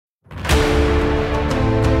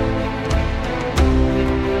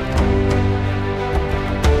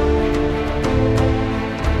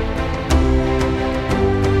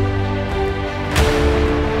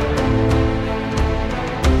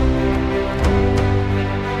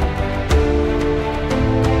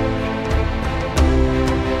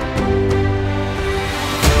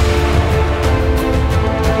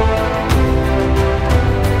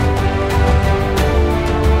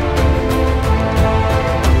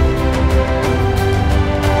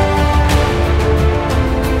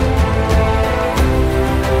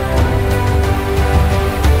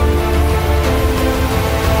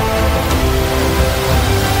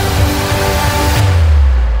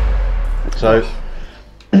So,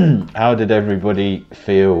 how did everybody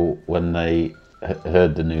feel when they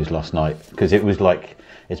heard the news last night? Because it was like,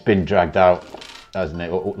 it's been dragged out, hasn't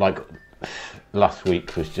it? Like, last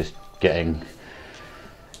week was just getting...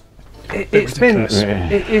 It's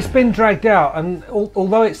been dragged out, and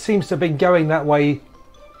although it seems to have been going that way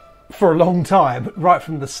for a long time, right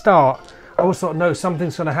from the start, I always thought, no,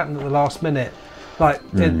 something's going to happen at the last minute. Like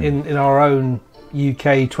in our own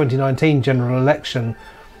UK 2019 general election,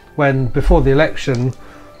 when before the election,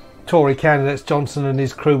 Tory candidates Johnson and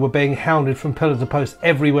his crew were being hounded from pillar to post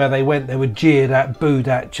everywhere they went. They were jeered at, booed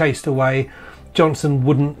at, chased away. Johnson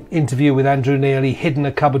wouldn't interview with Andrew Neil. He hid in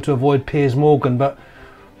a cupboard to avoid Piers Morgan. But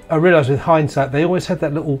I realised with hindsight, they always had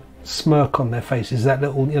that little smirk on their faces, that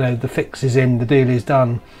little, the fix is in, the deal is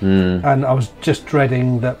done. And I was just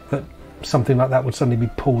dreading that something like that would suddenly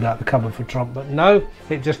be pulled out the cupboard for Trump. But no,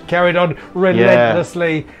 it just carried on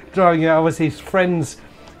relentlessly, driving out. Obviously,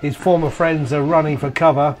 his former friends are running for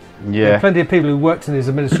cover. Yeah, plenty of people who worked in his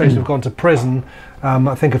administration have gone to prison.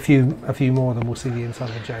 I think a few more of them will see the inside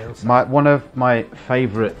of the jails. One of my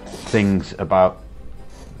favourite things about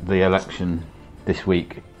the election this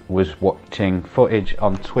week was watching footage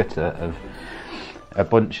on Twitter of a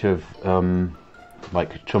bunch of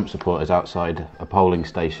like Trump supporters outside a polling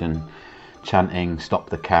station chanting "Stop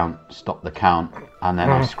the count, stop the count," and then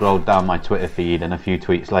I scrolled down my Twitter feed, and a few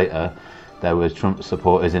tweets later there was Trump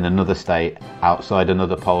supporters in another state outside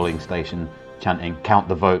another polling station chanting "Count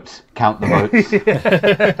the votes, count the votes."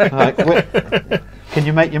 Like, can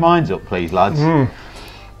you make your minds up, please, lads?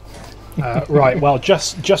 Right, well,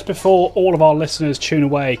 just before all of our listeners tune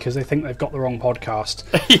away because they think they've got the wrong podcast,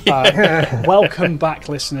 welcome back,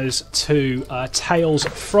 listeners, to Tales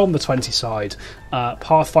from the 20 Side,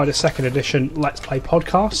 Pathfinder 2nd Edition Let's Play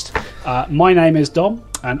podcast. My name is Dom,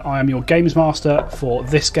 and I am your Games Master for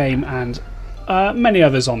this game and many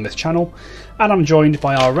others on this channel, and I'm joined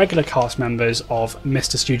by our regular cast members of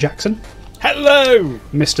Mr. Stu Jackson. Hello!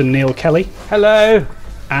 Mr. Neil Kelly. Hello!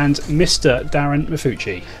 And Mr. Darren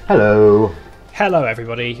Mafucci. Hello. Hello,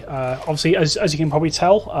 everybody. Obviously, as you can probably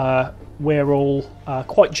tell, we're all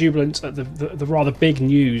quite jubilant at the rather big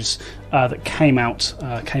news that came out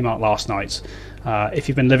last night. If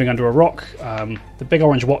you've been living under a rock, the big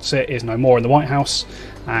orange what's-it is no more in the White House,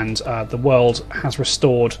 and the world has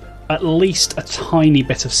restored at least a tiny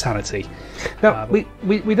bit of sanity. Now,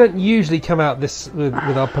 we don't usually come out this with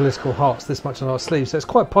our political hearts this much on our sleeves, so it's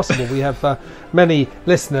quite possible we have many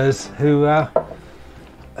listeners who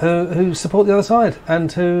support the other side and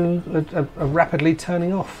who are rapidly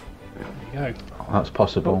turning off. There you go. That's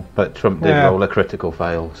possible, but Trump did roll a critical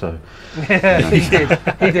fail, so... Yeah,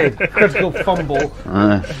 he did. Critical fumble.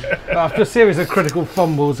 After a series of critical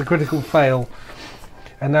fumbles, a critical fail.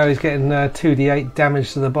 And now he's getting 2d8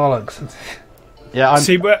 damage to the bollocks. Yeah,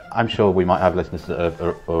 I'm sure we might have listeners that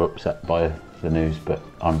are upset by the news, but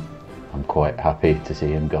I'm quite happy to see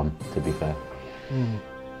him gone, to be fair.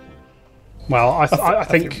 Well, I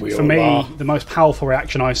think for me, the most powerful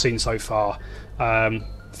reaction I've seen so far, I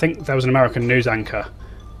think there was an American news anchor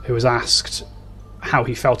who was asked how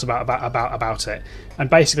he felt about it, and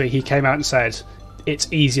basically he came out and said,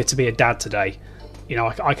 "It's easier to be a dad today.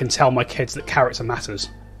 I can tell my kids that character matters,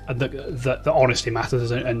 and that honesty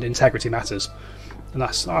matters, and integrity matters." And I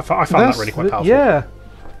found that really quite powerful. Yeah,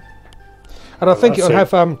 and I think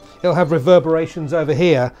it'll have reverberations over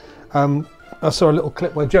here. I saw a little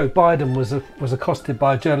clip where Joe Biden was accosted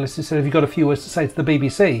by a journalist who said, "Have you got a few words to say to the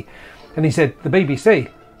BBC?" And he said, "The BBC?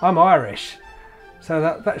 I'm Irish." So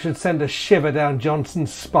that should send a shiver down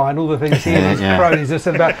Johnson's spine. All the things he and his cronies have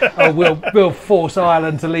said about, "Oh, we'll force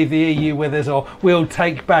Ireland to leave the EU with us," or "We'll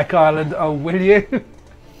take back Ireland." Oh, will you?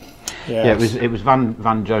 Yeah, it was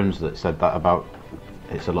Van Jones that said that about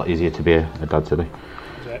it's a lot easier to be a dad today.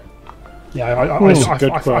 Yeah, I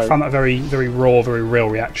found that very, very raw, very real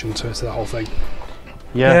reaction to the whole thing.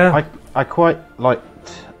 Yeah. I quite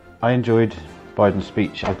liked. I enjoyed Biden's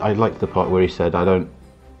speech. I liked the part where he said, "I don't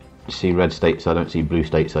see red states, I don't see blue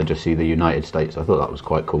states, I just see the United States." I thought that was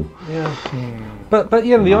quite cool. Yeah. But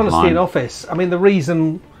the honesty in office. I mean, the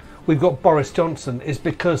reason we've got Boris Johnson is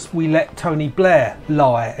because we let Tony Blair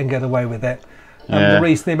lie and get away with it. And the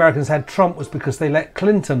reason the Americans had Trump was because they let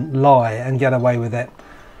Clinton lie and get away with it.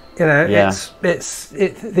 They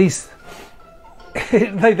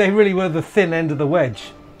really were the thin end of the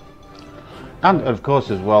wedge. And of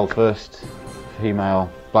course, as well, first female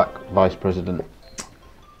black vice president.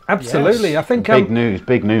 Absolutely, yes. I think big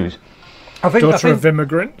news. Daughter of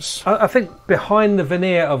immigrants. I think behind the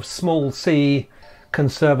veneer of small c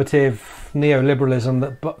conservative neoliberalism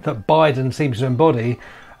that Biden seems to embody,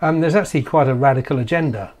 there's actually quite a radical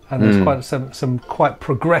agenda. and there's quite some quite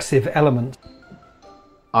progressive elements.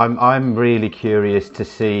 I'm really curious to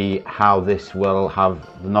see how this will have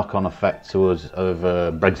the knock-on effect to us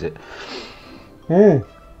over Brexit.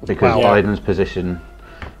 Because Biden's position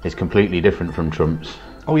is completely different from Trump's.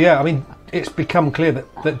 Oh yeah, I mean, it's become clear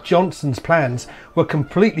that Johnson's plans were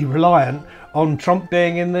completely reliant on Trump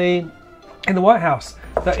being in the White House.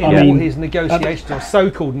 That in all his negotiations, or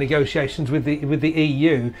so-called negotiations with the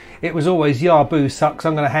EU, it was always, yeah, boo sucks,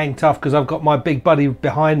 I'm going to hang tough because I've got my big buddy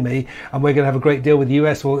behind me and we're going to have a great deal with the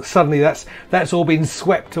US. Well, suddenly that's all been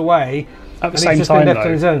swept away. At the same time,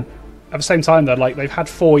 though, at the same time, though, like, they've had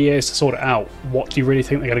 4 years to sort it out. What do you really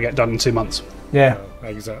think they're going to get done in 2 months? Yeah,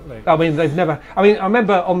 exactly. I mean, they've never. I mean, I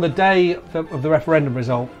remember on the day of the referendum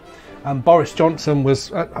result, Boris Johnson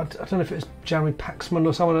was. I don't know if it was Jeremy Paxman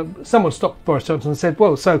or someone. Someone stopped Boris Johnson and said,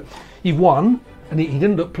 "Well, so you've won," and he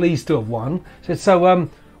didn't look pleased to have won. He said, "So,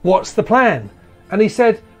 what's the plan?" And he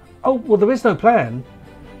said, "Oh, well, there is no plan."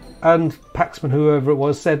 And Paxman, whoever it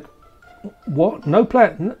was, said, "What? No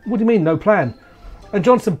plan? What do you mean, no plan?" And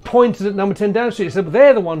Johnson pointed at number 10 Downing Street and said, well,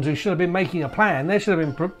 they're the ones who should have been making a plan. They should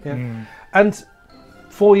have been... And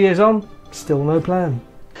 4 years on, still no plan.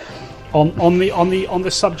 On the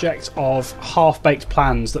subject of half-baked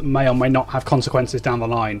plans that may or may not have consequences down the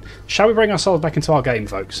line, shall we bring ourselves back into our game,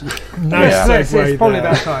 folks? It's probably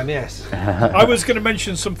about time, yes. I was going to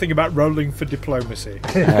mention something about rolling for diplomacy.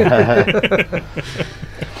 There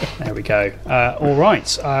we go. All right.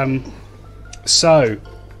 So,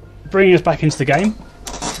 bringing us back into the game.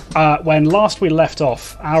 When last we left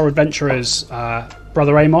off, our adventurers,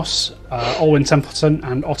 Brother Amos, Olwyn Templeton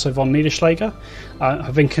and Otto von Niederschläger,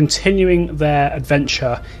 have been continuing their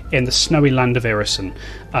adventure in the snowy land of Irison.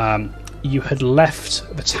 You had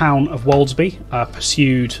left the town of Woldsby,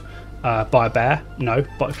 pursued by a bear. No,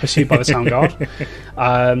 but pursued by the town guard.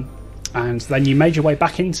 And then you made your way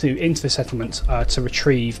back into the settlement to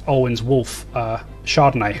retrieve Olwyn's wolf,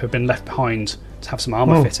 Chardonnay, who had been left behind to have some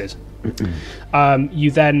armour fitted. You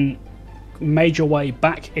then made your way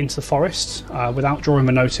back into the forest without drawing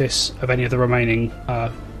the notice of any of the remaining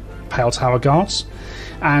Pale Tower guards,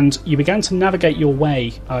 and you began to navigate your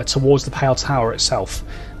way towards the Pale Tower itself.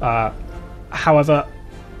 However,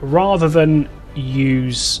 rather than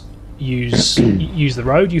use the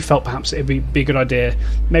road, you felt perhaps it would be a good idea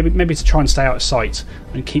maybe to try and stay out of sight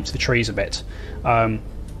and keep to the trees a bit.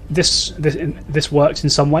 This worked in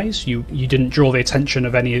some ways. You didn't draw the attention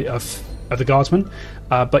of any of the guardsmen,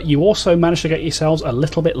 but you also managed to get yourselves a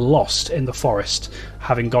little bit lost in the forest,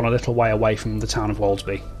 having gone a little way away from the town of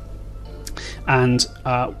Woldsby. And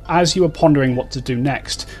as you were pondering what to do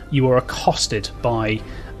next, you were accosted by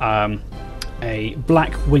a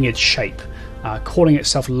black winged shape, calling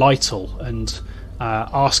itself Lytil, and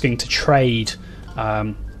asking to trade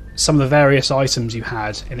some of the various items you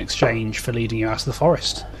had in exchange for leading you out of the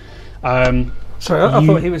forest. Sorry, I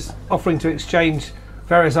thought he was offering to exchange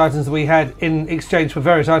various items that we had in exchange for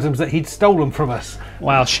various items that he'd stolen from us.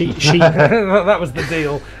 Well, she that was the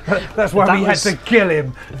deal. That's why we had to kill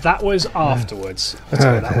him. That was afterwards.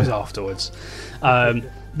 That was afterwards.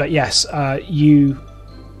 But yes, you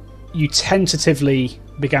tentatively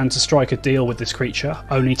began to strike a deal with this creature,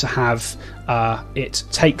 only to have it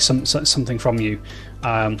take something from you.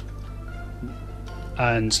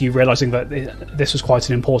 And you realising that this was quite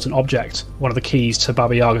an important object, one of the keys to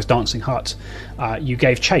Baba Yaga's dancing hut, you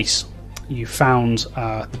gave chase. You found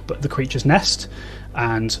the creature's nest,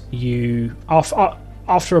 and you,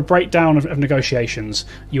 after a breakdown of negotiations,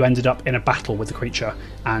 you ended up in a battle with the creature,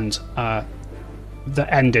 and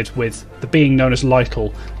that ended with the being known as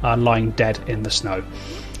Lytil lying dead in the snow.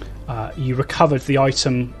 You recovered the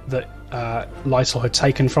item that Lytil had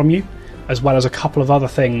taken from you, as well as a couple of other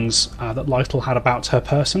things that Lytil had about her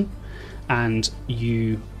person, and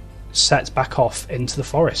you set back off into the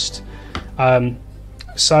forest.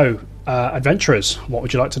 So, adventurers, what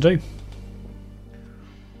would you like to do?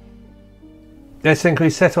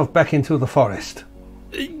 Essentially set off back into the forest.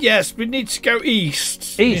 Yes, we need to go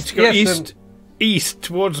east. East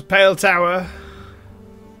towards the Pale Tower.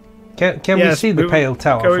 Can we see the Pale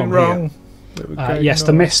Tower going from wrong. here? Yes,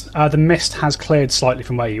 the mist has cleared slightly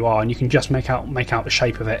from where you are, and you can just make out the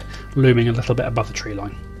shape of it looming a little bit above the tree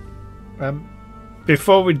line.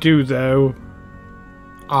 Before we do, though,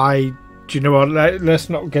 do you know what? Let's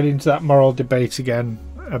not get into that moral debate again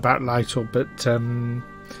about Lytle, but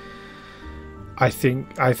I think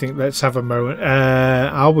let's have a moment.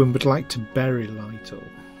 Alwyn would like to bury Lytle.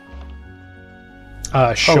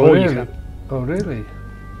 Sure, oh, really? You can. Oh, really?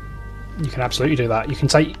 You can absolutely do that.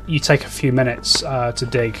 You take a few minutes to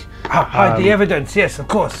dig. Hide the evidence. Yes, of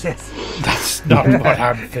course. Yes. That's not what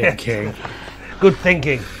I'm thinking. Good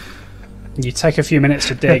thinking. You take a few minutes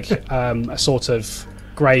to dig a sort of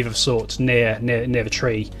grave of sorts near the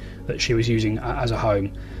tree that she was using as a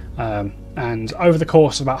home, and over the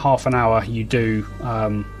course of about half an hour, you do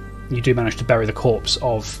manage to bury the corpse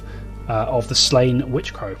of the slain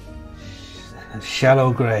witch crow. A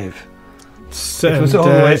shallow grave. So, It was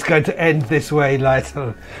always going to end this way,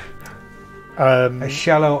 Lytil. A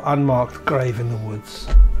shallow, unmarked grave in the woods.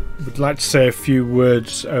 Would like to say a few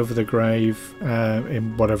words over the grave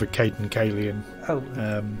in whatever Caden Kalian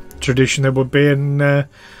tradition there would be, and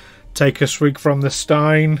take a swig from the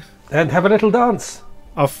stein. And have a little dance.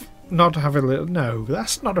 Not have a little. No,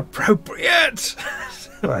 that's not appropriate.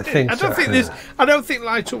 Well, I think. I don't think this. I don't think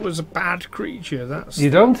Lytil was a bad creature. You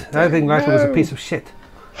don't? I think Lytil was a piece of shit.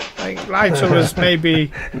 I think Lytil has maybe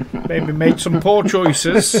made some poor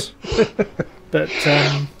choices, but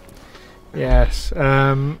yes,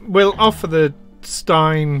 we'll offer the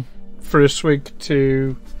stein for a swig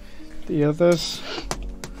to the others,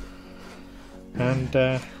 and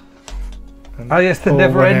yes, the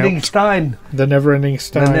never-ending stein. The never-ending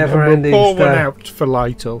stein. The never-ending we'll pour stein. one out for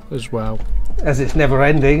Lytil as well. As it's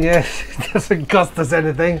never-ending, yes, it doesn't cost us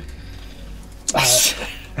anything.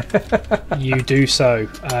 You do so,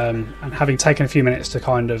 and having taken a few minutes to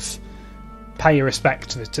kind of pay your respect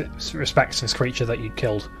to this creature that you'd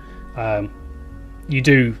killed, you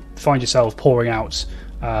do find yourself pouring out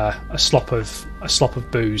a slop of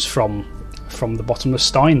booze from the bottomless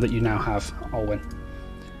stein that you now have, Olwyn.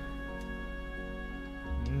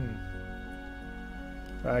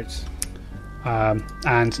 Right.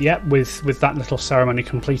 And yeah, with that little ceremony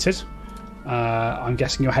completed, I'm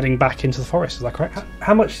guessing you're heading back into the forest. Is that correct?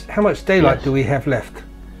 How much daylight do we have left?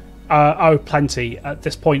 Plenty. At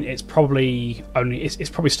this point, it's probably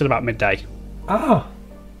still about midday. A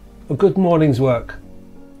good morning's work.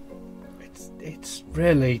 It's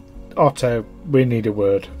really Otto. We need a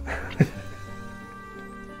word.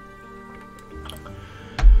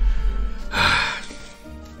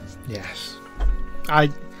 Yes.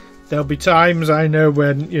 There'll be times, I know,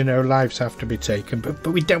 when lives have to be taken, but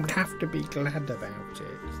we don't have to be glad about it.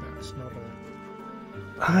 That's not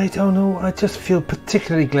I don't know. I just feel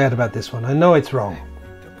particularly glad about this one. I know it's wrong,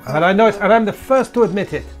 and and I'm the first to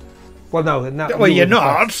admit it. Well, no, well, you're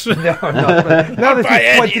not. No, I'm not. But now that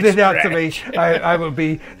you've pointed it out to me, I will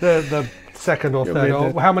be the second or third.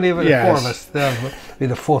 Or how many of it? Yes. Four of us. There'll be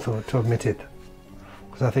the fourth one to admit it,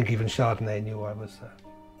 because I think even Chardonnay knew I was.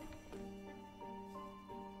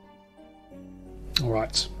 All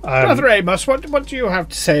right. Brother Amos, what do you have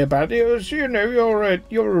to say about it? You're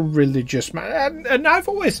a religious man, and you've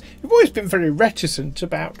always been very reticent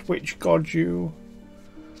about which god you.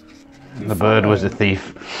 The bird was a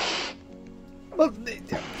thief. Well,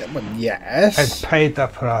 yes. And paid the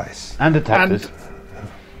price. And attacked us.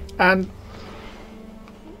 And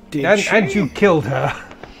and you killed her.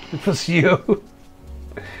 It was you.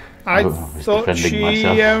 I was thought defending she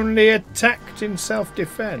myself. only attacked in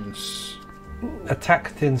self-defense.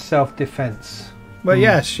 Attacked in self-defense. Well,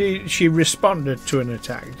 yes, she responded to an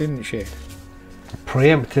attack, didn't she?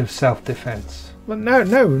 Preemptive self-defense. Well, no.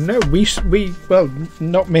 We well,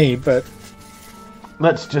 not me, but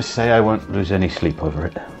Let's just say I won't lose any sleep over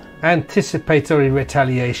it. Anticipatory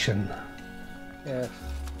retaliation. yes.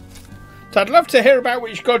 So I'd love to hear about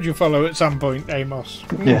which god you follow at some point, Amos.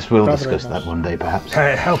 Yes, we'll Brother discuss Amos. that one day, perhaps.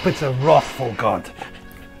 Help, it's a wrathful god.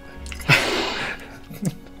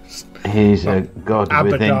 He's a god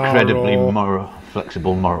with Abadar incredibly or-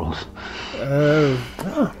 flexible morals. I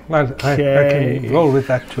Okay. can roll with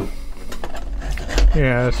that too.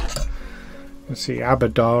 Yes. Let's see,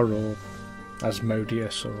 Abadar or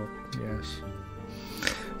Asmodeus or yes,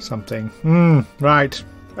 something. Right.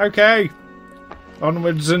 Okay.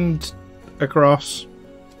 Onwards and across.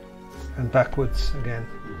 And backwards again.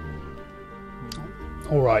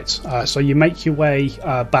 All right. So you make your way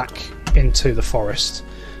back into the forest,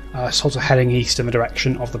 sort of heading east in the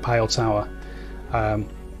direction of the Pale Tower,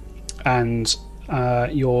 and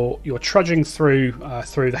you're trudging through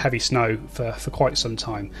the heavy snow for quite some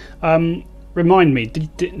time. Remind me,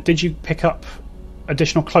 did you pick up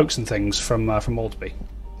additional cloaks and things from Aldby?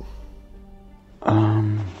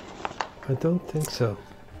 I don't think so.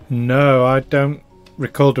 No, I don't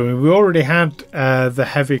recall doing. We already had the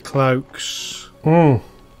heavy cloaks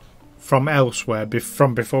from elsewhere,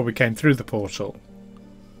 from before we came through the portal.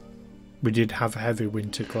 We did have heavy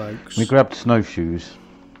winter cloaks. We grabbed snowshoes.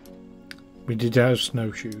 We did have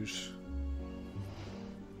snowshoes.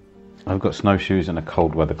 I've got snowshoes and a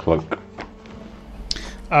cold weather cloak.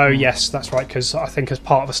 Oh yes, that's right. Because I think as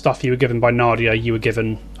part of the stuff you were given by Nadia, you were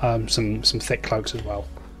given some thick cloaks as well.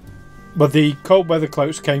 But the cold weather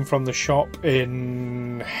cloaks came from the shop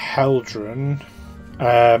in Heldron.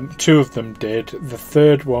 2 of them did. The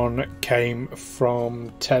third one came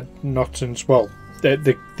from Ted Notton's. Well,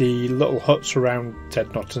 the little huts around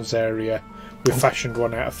Ted Notton's area. We fashioned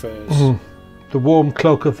one out of furs. Mm-hmm. The warm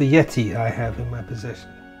cloak of the Yeti I have in my possession.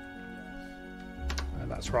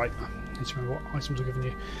 That's right. I need to remember what items I've given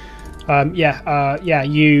you.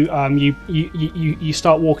 You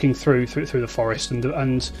start walking through the forest, and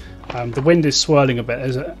the wind is swirling a bit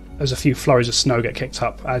as a few flurries of snow get kicked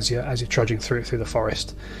up as you're trudging through the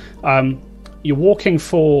forest. You're walking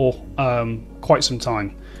for quite some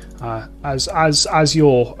time. As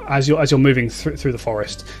you're moving through the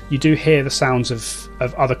forest, you do hear the sounds of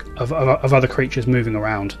other creatures moving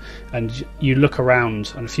around, and you look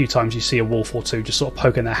around, and a few times you see a wolf or two just sort of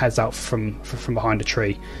poking their heads out from behind a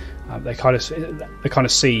tree. They kind of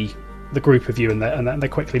see the group of you, and they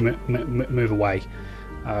quickly move away,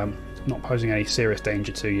 not posing any serious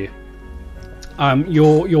danger to you.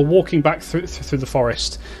 You're walking back through the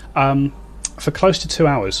forest for close to 2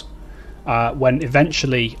 hours. When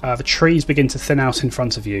eventually the trees begin to thin out in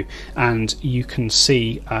front of you, and you can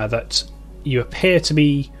see that you appear to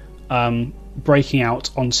be breaking out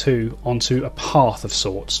onto a path of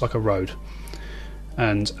sorts, like a road.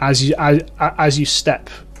 And as you step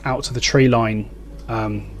out to the tree line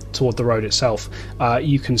toward the road itself,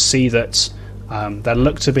 you can see that there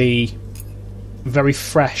look to be very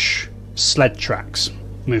fresh sled tracks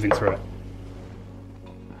moving through it.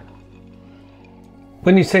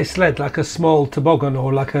 When you say sled, like a small toboggan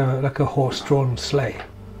or like a horse-drawn sleigh?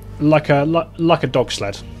 Like a dog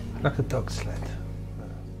sled. Like a dog sled.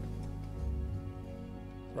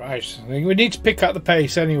 Right, I think we need to pick up the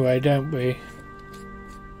pace anyway, don't we?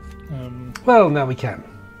 Well, now we can.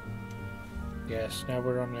 Yes, now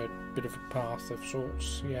we're on a bit of a path of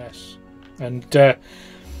sorts, yes. And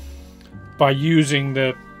by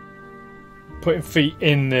using putting feet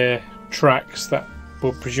in the tracks, that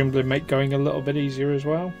will presumably make going a little bit easier as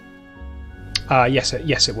well. Yes,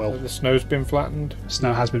 it will. So the snow's been flattened.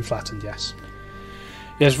 Snow has been flattened. Yes.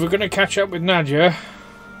 Yes, we're going to catch up with Nadia.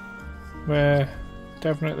 We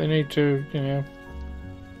definitely need to,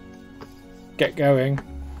 get going.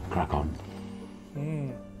 Crack on.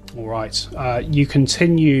 All right. You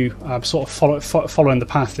continue sort of following the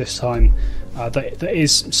path this time. That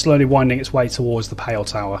is slowly winding its way towards the Pale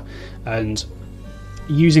Tower, and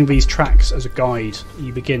using these tracks as a guide,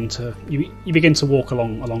 you begin to walk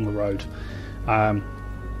along the road,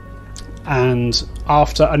 and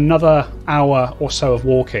after another hour or so of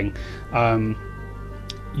walking,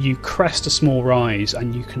 you crest a small rise,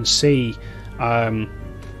 and you can see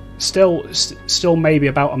still maybe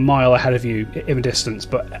about a mile ahead of you in the distance,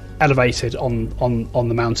 but elevated on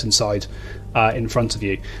the mountainside in front of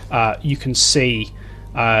you. You can see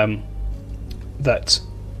that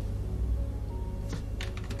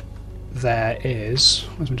there is.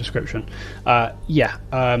 Where's my description? As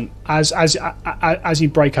you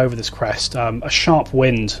break over this crest, a sharp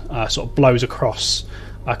wind sort of blows across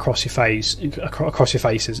your face.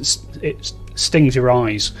 It stings your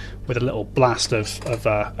eyes with a little blast of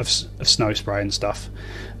snow spray and stuff.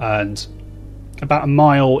 And about a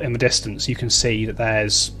mile in the distance, you can see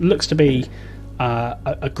that looks to be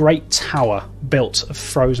a great tower built of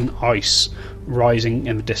frozen ice rising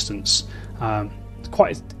in the distance.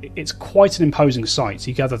 It's quite an imposing sight.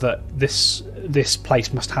 You gather that this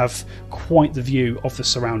place must have quite the view of the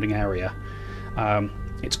surrounding area.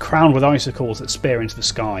 It's crowned with icicles that spear into the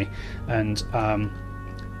sky, and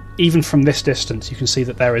even from this distance you can see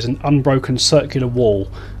that there is an unbroken circular wall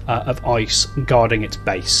of ice guarding its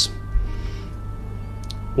base.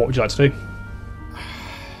 What would you like to do? I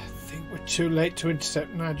think we're too late to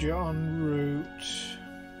intercept Nadia en route.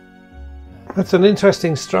 That's an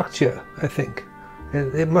interesting structure, I think.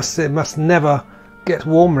 It must never get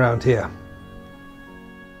warm around here.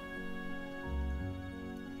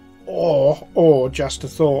 Or just a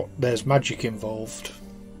thought, there's magic involved.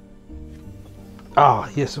 Ah,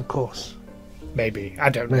 yes, of course. Maybe. I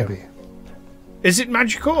don't know. Maybe. Is it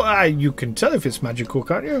magical? You can tell if it's magical,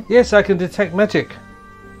 can't you? Yes, I can detect magic.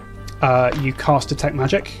 You cast Detect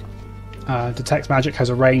Magic. Detect Magic has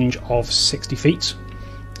a range of 60 feet.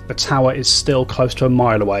 The tower is still close to a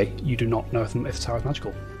mile away. You do not know if the tower is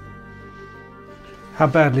magical. How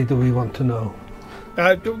badly do we want to know?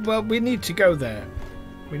 Well, we need to go there.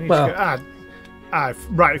 We need to go.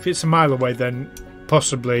 Right, if it's a mile away, then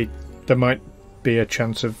possibly there might be a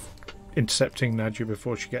chance of intercepting Nadia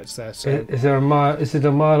before she gets there. So. Is there a mile? Is it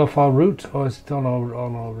a mile off our route, or is it on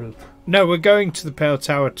our route? No, we're going to the Pale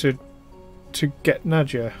Tower to get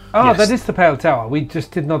Nadia. Ah, Yes. that is the Pale Tower. We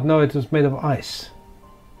just did not know it was made of ice.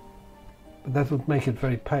 But that would make it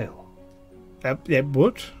very pale. It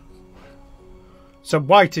would. It's a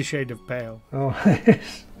whiter shade of pale. Oh,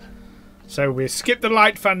 yes. So we skip the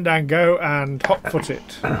light fandango and hot-foot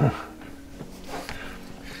it.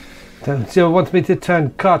 So you want me to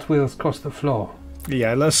turn cartwheels across the floor?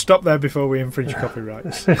 Yeah, let's stop there before we infringe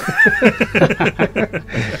copyrights.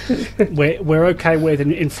 We're okay with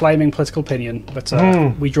inflaming political opinion, but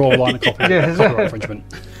we draw a line of copyright infringement.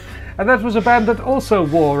 And that was a band that also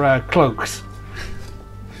wore cloaks.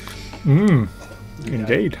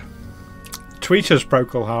 Indeed. Tweet us,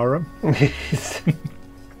 Procol Harum.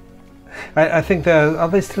 I think are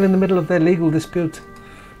they still in the middle of their legal dispute?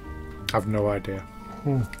 I've no idea.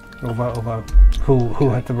 Over who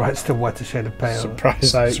had the rights to Whiter Shade of Pale.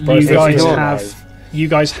 Surprise. So you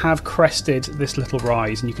guys have crested this little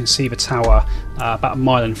rise, and you can see the tower about a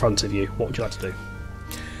mile in front of you. What would you like to do?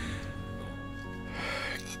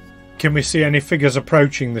 Can we see any figures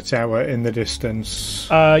approaching the tower in the distance?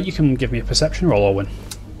 You can give me a perception roll, Owen.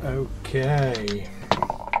 Okay.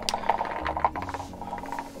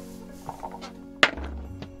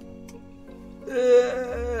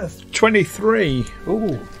 Uh, 23.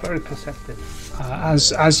 Ooh, very perceptive.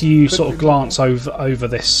 As you sort of glance over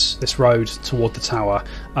this road toward the tower,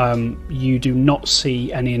 you do not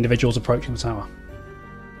see any individuals approaching the tower.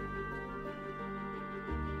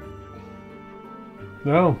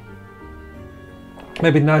 No.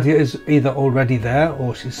 Maybe Nadia is either already there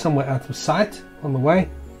or she's somewhere out of sight on the way.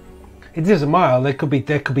 It is a mile. There could be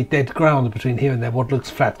dead ground between here and there. What looks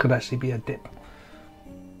flat could actually be a dip.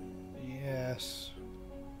 Yes.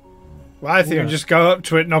 Well, I think we just go up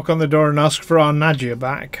to it, knock on the door, and ask for our Nadia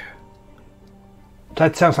back.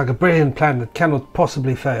 That sounds like a brilliant plan that cannot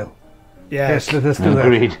possibly fail. Yes, let us do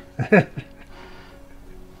Agreed. that.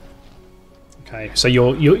 Okay, so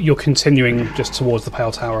you're continuing just towards the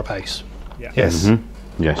Pale Tower pace. Yeah. Yes.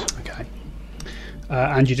 Mm-hmm. Yes. Okay.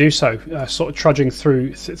 And you do so, sort of trudging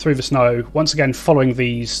through the snow, once again following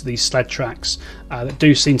these sled tracks that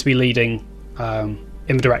do seem to be leading in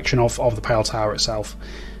the direction of the Pale Tower itself.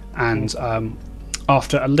 And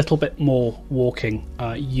after a little bit more walking,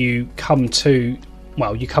 you come to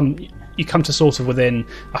sort of within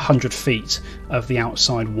 100 feet of the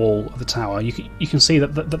outside wall of the tower. You can see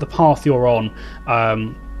that the path you're on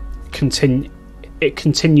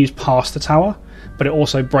continues past the tower, but it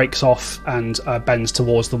also breaks off and bends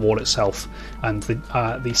towards the wall itself. And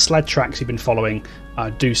the sled tracks you've been following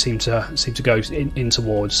do seem to go in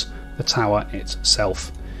towards the tower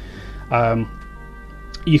itself.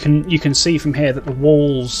 You can see from here that the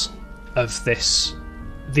walls of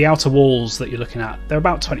the outer walls that you're looking at, they're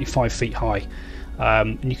about 25 feet high,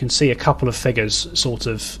 and you can see a couple of figures sort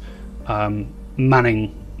of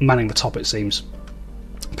manning the top. It seems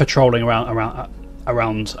patrolling around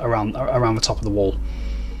the top of the wall.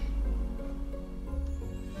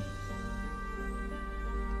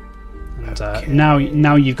 And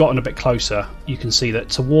now you've gotten a bit closer, you can see that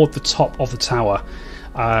toward the top of the tower,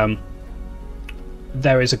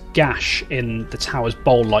 there is a gash in the tower's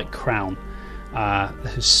bowl-like crown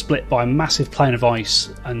that is split by a massive plain of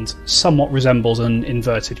ice and somewhat resembles an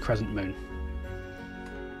inverted crescent moon.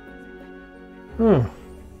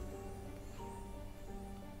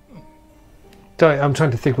 Sorry, I'm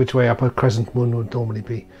trying to think which way up a crescent moon would normally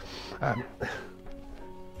be.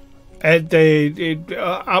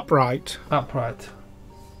 Upright. Upright.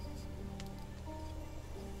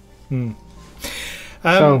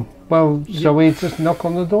 Shall we just knock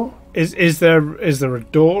on the door? Is there a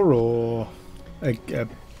door or a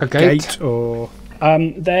gate or?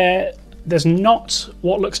 There's not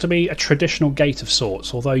what looks to be a traditional gate of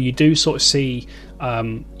sorts, although you do sort of see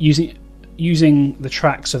using the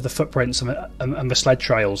tracks of the footprints and the sled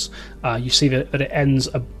trails, you see that it ends.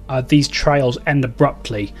 These trails end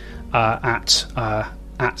abruptly at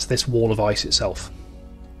this wall of ice itself.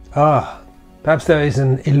 Perhaps there is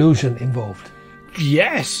an illusion involved.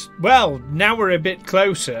 Yes. Well, now we're a bit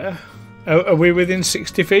closer. Are we within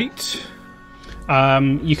 60 feet?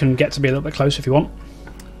 You can get to be a little bit closer if you want.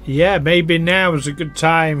 Yeah, maybe now is a good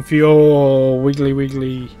time for your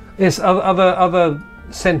wiggly. Yes, other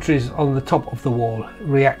sentries on the top of the wall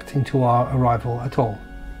reacting to our arrival at all?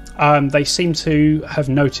 They seem to have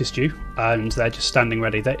noticed you, and they're just standing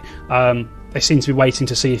ready. They seem to be waiting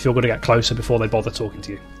to see if you're going to get closer before they bother talking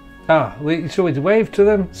to you. Shall we wave to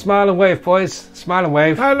them? Smile and wave, boys. Smile and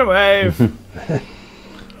wave. Smile and wave.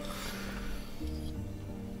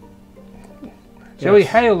 Shall we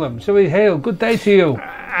hail them? Shall we hail? Good day to you.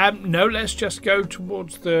 No, let's just go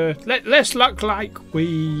towards the. Let's look like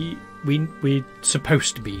we're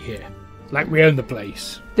supposed to be here, like we own the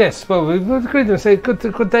place. Yes. Well, we've agreed to say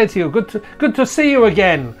good day to you. Good to see you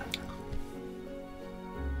again.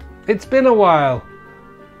 It's been a while.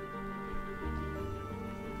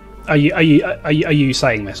 Are you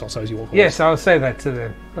saying this also as you walk away? Yes, I'll say that to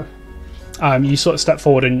them. You sort of step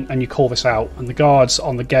forward and you call this out, and the guards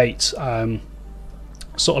on the gate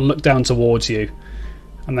sort of look down towards you,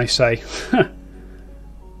 and they say,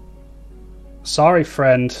 "Sorry,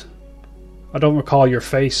 friend, I don't recall your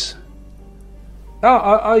face. Oh,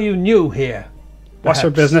 are you new here? What's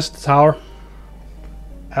your Perhaps. business at the tower?"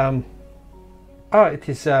 It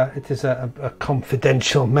is a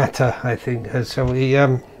confidential matter, I think. So we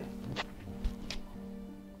well,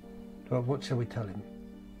 what shall we tell him?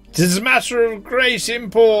 It is a matter of great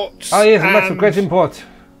import. Oh yes, a matter of great import.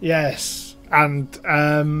 Yes, and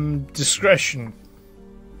discretion.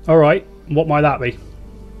 All right, what might that be?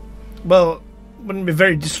 Well, wouldn't be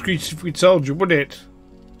very discreet if we told you, would it?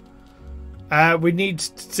 We need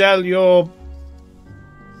to tell your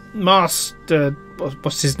master.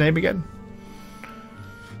 What's his name again?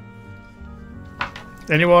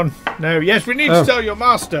 Anyone? No. Yes, we need to tell your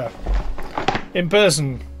master in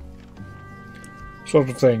person. Sort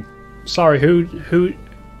of thing. Sorry, who'd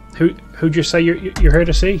you say you're here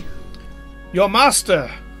to see? Your master.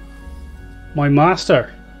 My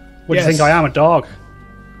master. What do you Yes. think I am, a dog?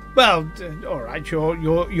 Well, all right. Your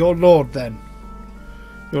lord then.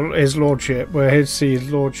 His lordship. We're here to see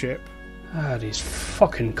his lordship. Ah, these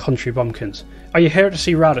fucking country bumpkins. Are you here to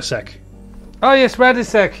see Radisek? Oh yes,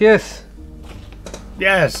 Radisek, yes.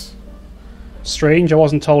 Yes. Strange, I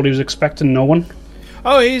wasn't told he was expecting no one.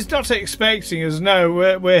 Oh, he's not expecting us. No,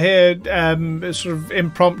 we're here, sort of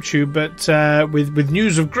impromptu, but with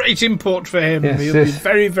news of great import for him. Yes, He'll be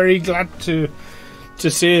very, very glad to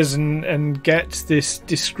see us and get this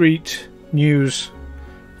discreet news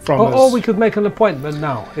from us. Or we could make an appointment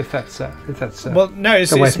now, if that's Well, no, it's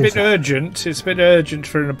the way a bit things are. urgent. It's a bit urgent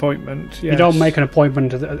for an appointment. Yes. You don't make an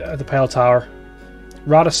appointment at the Pale Tower.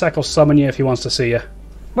 Radisek will summon you if he wants to see you.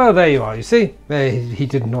 Well, there you are. You see, he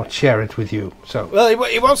did not share it with you. So Well,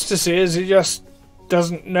 he wants to see us. He just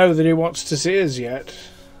doesn't know that he wants to see us yet.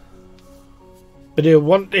 But he'll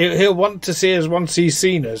want to see us once he's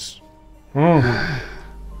seen us. All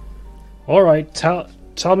right,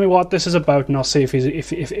 tell me what this is about, and I'll see if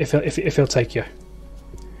he'll take you.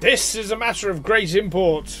 This is a matter of great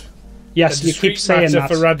import. Yes, A you keep discreet saying matter that.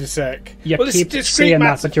 for Radisek. You Well, it's keep discreet saying that,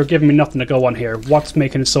 matter- but you're giving me nothing to go on here. What's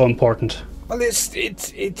making it so important? Well, it's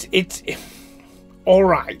all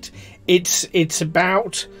right. It's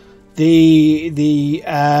about the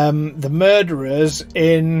murderers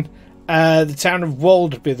in the town of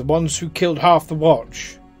Waldby, the ones who killed half the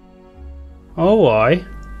watch. Oh, aye.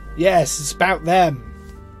 Yes, it's about them.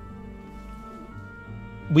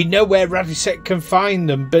 We know where Radisek can find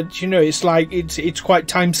them, but it's like it's quite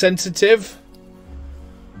time sensitive.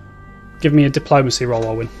 Give me a diplomacy roll,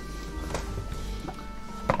 Owen.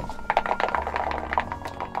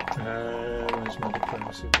 Where's my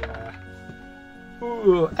diplomacy there?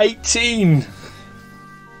 Ooh, 18.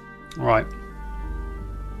 Right.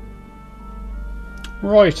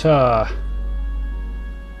 Right,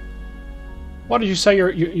 what did you say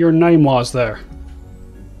your name was there?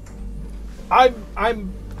 I'm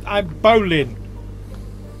Bolin.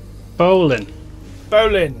 Bolin.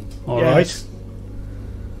 Bolin. All yes. right.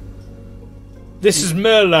 This is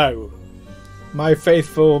Merlot, my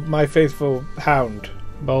faithful hound.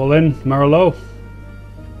 Bolin, Merlot.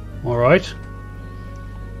 All right.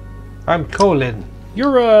 I'm Colin.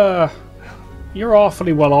 You're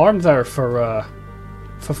awfully well armed there for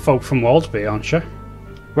folk from Waldby, aren't you?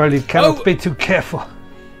 Well, you cannot be too careful.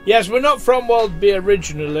 Yes, we're not from Waldby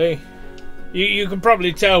originally. You can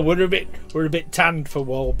probably tell we're a bit tanned for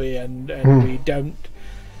Waldby, and we don't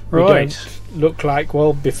look like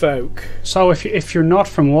Waldby folk. So if you're not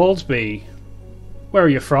from Waldby, where are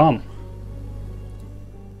you from?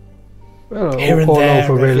 Well, Here and all there,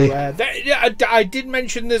 over, really. I did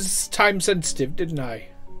mention this time sensitive, didn't I?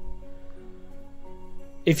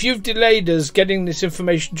 If you've delayed us getting this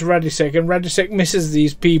information to Radisek, and Radisek misses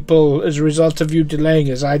these people as a result of you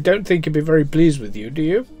delaying us, I don't think he'd be very pleased with you, do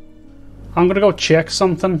you? I'm gonna go check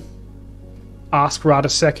something. Ask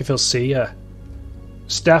Radisek if he'll see you.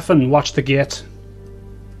 Stefan, watch the gate.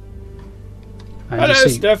 And Hello, you see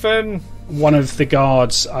Stefan. one of the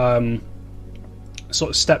guards sort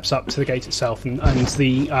of steps up to the gate itself, and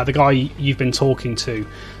the guy you've been talking to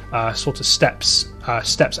sort of steps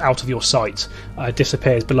out of your sight,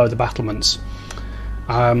 disappears below the battlements,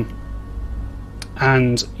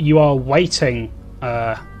 and you are waiting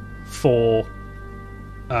for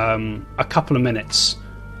a couple of minutes,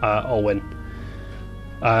 Olwyn.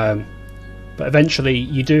 But eventually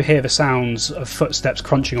you do hear the sounds of footsteps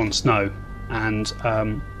crunching on snow, and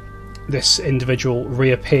this individual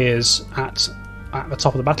reappears at the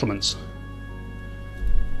top of the battlements.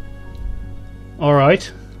 All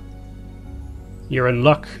right, you're in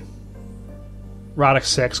luck.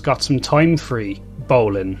 Radixek's got some time free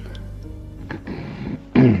bowling.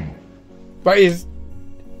 But he's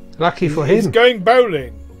Lucky for he's him. going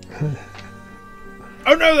bowling.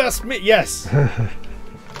 Oh no, that's me. Yes.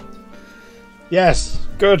 Yes.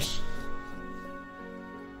 Good.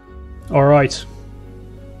 All right,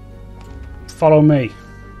 follow me.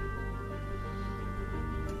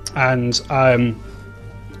 And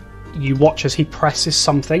you watch as he presses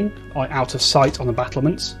something out of sight on the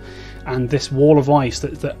battlements, and this wall of ice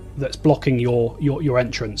that's blocking your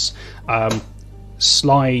entrance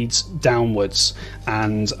slides downwards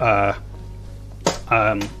and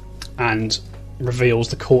reveals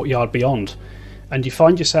the courtyard beyond. And you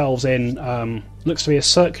find yourselves in looks to be a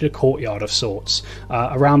circular courtyard of sorts.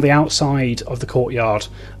 Around the outside of the courtyard,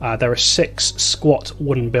 there are 6 squat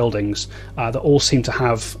wooden buildings that all seem to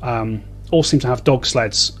have dog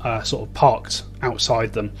sleds sort of parked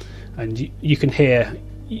outside them, and you can hear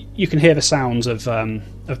the sounds of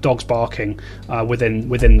dogs barking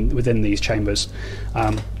within these chambers.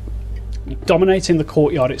 Dominating the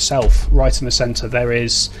courtyard itself, right in the centre, there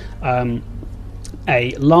is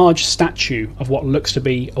a large statue of what looks to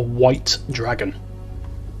be a white dragon,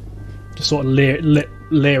 just sort of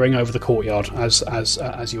leering over the courtyard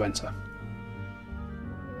as you enter.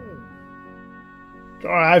 Oh,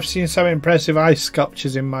 I've seen some impressive ice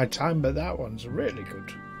sculptures in my time, but that one's really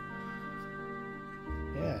good.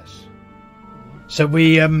 Yes. So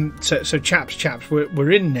we so chaps,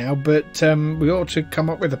 we're in now, but we ought to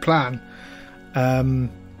come up with a plan.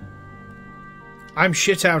 I'm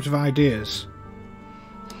shit out of ideas.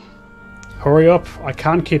 Hurry up! I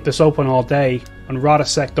can't keep this open all day, and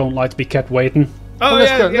Radixek don't like to be kept waiting. Oh,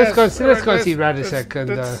 let's go see Radixek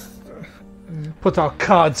and put our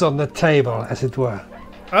cards on the table, as it were.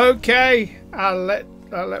 Okay, I'll let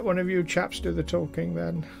one of you chaps do the talking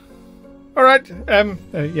then. All right.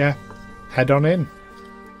 Yeah, head on in.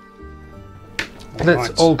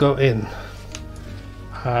 Let's all go in.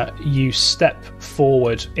 You step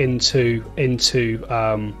forward into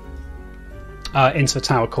the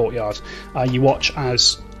tower courtyard. You watch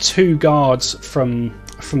as 2 guards from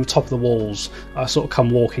the top of the walls sort of come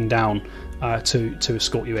walking down to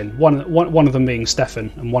escort you in. One of them being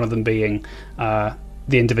Stefan, and one of them being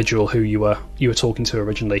the individual who you were talking to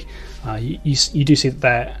originally. You do see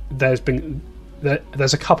that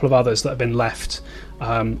there's a couple of others that have been left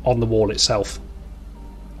on the wall itself.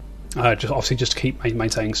 Just to keep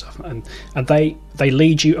maintaining stuff, and they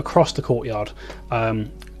lead you across the courtyard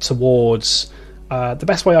towards the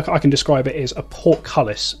best way I can describe it is a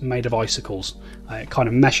portcullis made of icicles. It kind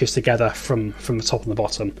of meshes together from the top and the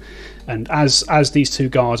bottom, and as these 2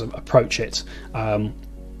 guards approach it,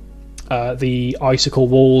 the icicle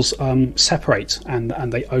walls separate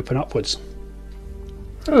and they open upwards.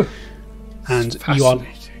 Oh, and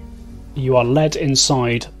you are led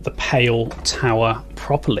inside the Pale Tower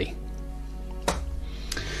properly.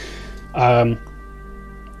 The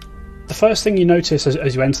first thing you notice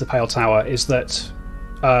as you enter the Pale Tower is that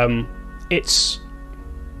it's,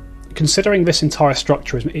 considering this entire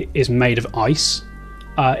structure is made of ice,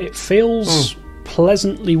 it feels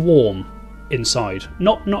pleasantly warm inside.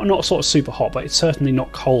 Not sort of super hot, but it's certainly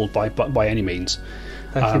not cold by any means.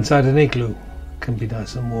 Like inside an igloo, can be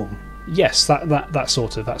nice and warm. Yes, that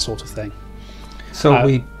sort of thing. So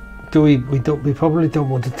we probably don't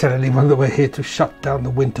want to tell anyone that we're here to shut down the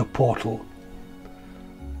winter portal,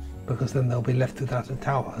 because then they'll be left without a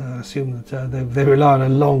tower. I assume that they rely on a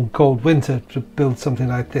long, cold winter to build something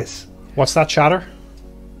like this. What's that chatter?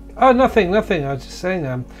 Oh, nothing. I was just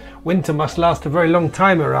saying, winter must last a very long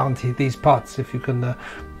time around these parts if you can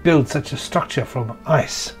build such a structure from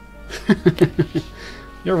ice.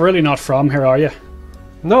 You're really not from here, are you?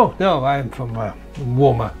 No, I am from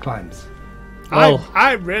warmer climes. Well,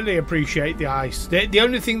 I really appreciate the ice. The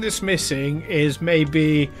only thing that's missing is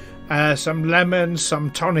maybe some lemons,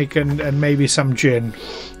 some tonic, and maybe some gin.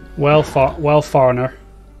 Well, foreigner,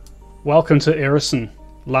 welcome to Irison,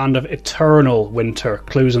 land of eternal winter.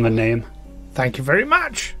 Clues in the name. Thank you very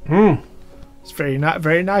much. It's very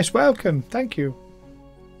nice welcome. Thank you.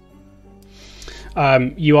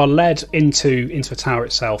 You are led into the tower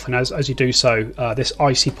itself, and as you do so, this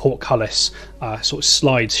icy portcullis sort of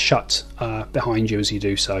slides shut behind you as you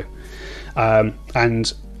do so,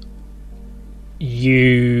 and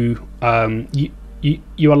you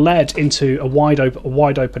are led into a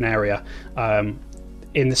wide open area.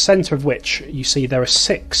 in the centre of which you see there are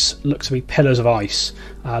 6 look to be pillars of ice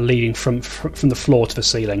leading from the floor to the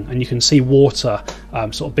ceiling, and you can see water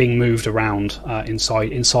sort of being moved around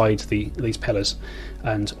inside these pillars.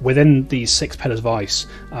 And within these 6 pillars of ice,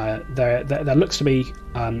 there looks to be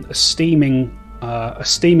a steaming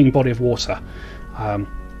body of water,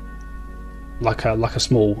 like a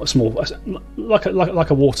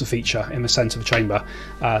water feature in the centre of the chamber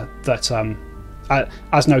that.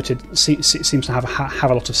 As noted, seems to have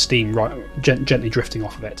a lot of steam gently drifting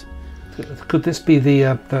off of it. Could this be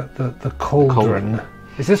the cauldron?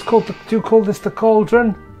 Is this called? Do you call this the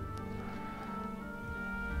cauldron?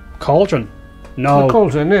 Cauldron? No. The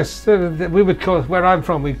cauldron. Yes, we would call. Where I'm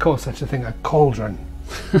from, we'd call such a thing a cauldron.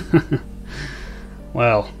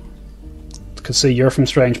 Well, I can see you're from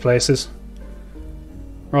strange places.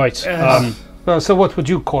 Right. So what would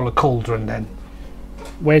you call a cauldron then?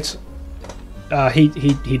 Wait.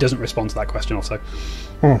 He doesn't respond to that question also.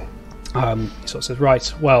 He sort of says,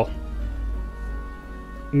 right, well,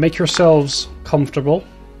 make yourselves comfortable.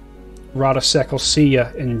 Radosek will see you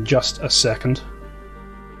in just a second.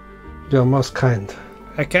 You're most kind.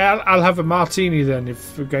 Okay, I'll have a martini then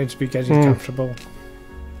if we're going to be getting comfortable.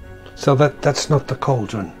 So that's not the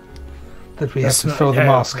cauldron that we have to throw the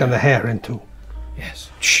mask and the hair into. Yes.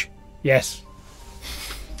 Shh. Yes.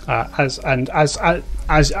 As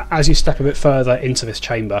you step a bit further into this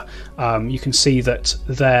chamber, you can see that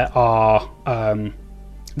there are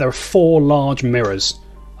 4 large mirrors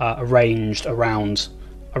arranged around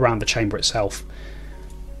the chamber itself.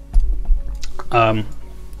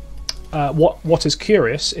 What is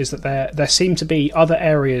curious is that there seem to be other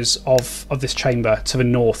areas of this chamber to the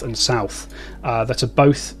north and south that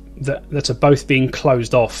are both being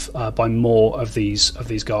closed off by more of these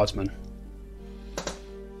guardsmen.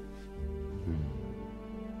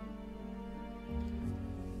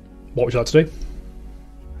 What would you like to do?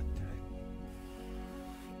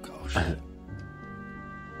 Gosh. I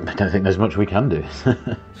don't think there's much we can do.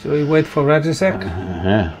 Shall we wait for Radosek?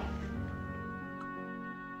 Yeah.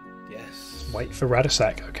 Yes. Wait for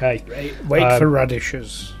Radosek, okay. Wait for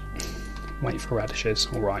radishes. Wait for radishes,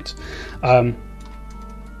 alright.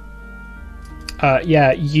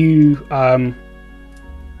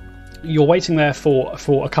 You're waiting there for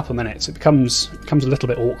a couple of minutes. It becomes a little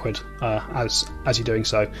bit awkward as you're doing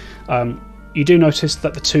so. You do notice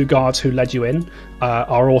that the 2 guards who led you in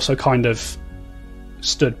are also kind of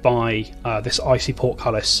stood by this icy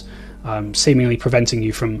portcullis, seemingly preventing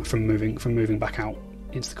you from moving back out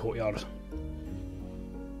into the courtyard.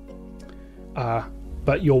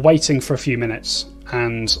 But you're waiting for a few minutes,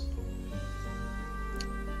 and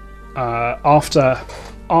after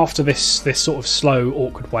this sort of slow,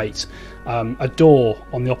 awkward wait, a door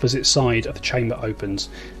on the opposite side of the chamber opens,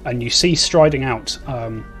 and you see striding out.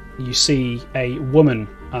 You see a woman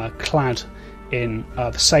clad in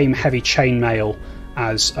the same heavy chainmail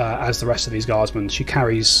as the rest of these guardsmen. She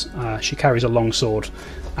carries a long sword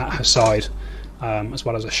at her side, as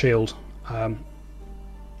well as a shield,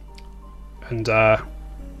 and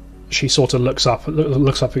she sort of looks up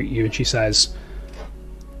at you, and she says,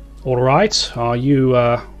 "All right, are you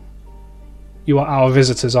are our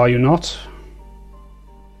visitors, are you not?"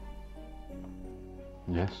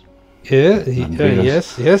 Yes.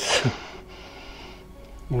 Yes.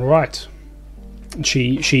 All right. And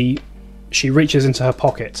she reaches into her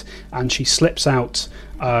pocket and she slips out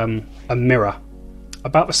a mirror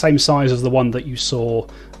about the same size as the one that you saw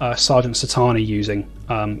Sergeant Satani using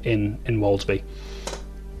in Woldsby.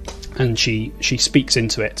 And she speaks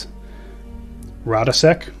into it.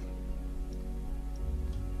 Radosek.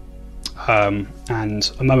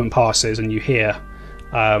 And a moment passes and you hear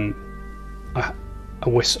a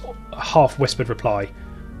half-whispered reply.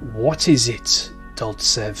 "What is it,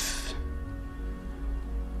 Doltsev?"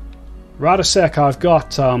 "Radosek, I've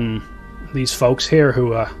got these folks here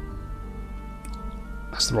who are..."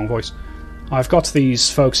 That's the wrong voice. "I've got these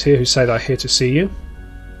folks here who say they're here to see you.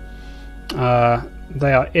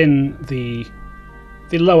 They are in the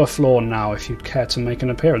lower floor now, if you'd care to make an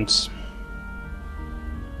appearance."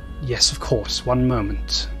 "Yes, of course. One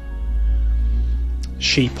moment."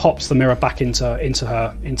 She pops the mirror back into her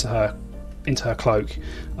cloak,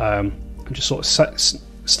 and just sort of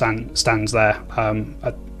stands there,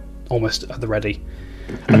 almost at the ready.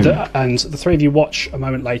 And the 3 of you watch a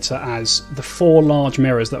moment later as the 4 large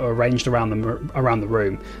mirrors that are arranged around the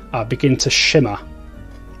room begin to shimmer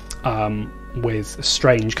with a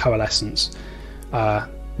strange coalescence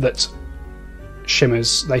that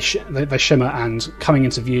shimmers. They shimmer, and coming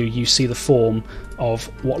into view, you see the form of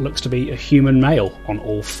what looks to be a human male on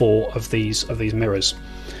all 4 of these mirrors.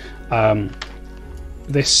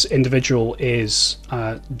 this individual is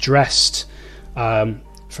dressed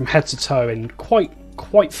from head to toe in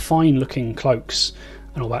quite fine-looking cloaks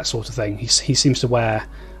and all that sort of thing. He seems to wear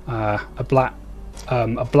a black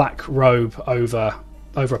robe over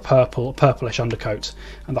a purplish undercoat,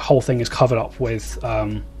 and the whole thing is covered up with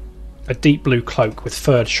a deep blue cloak with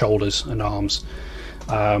furred shoulders and arms.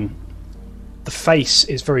 The face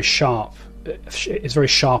is very sharp. It's very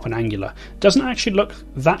sharp and angular. Doesn't actually look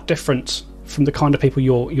that different from the kind of people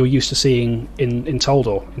you're used to seeing in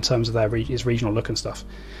Toldor in terms of his regional look and stuff.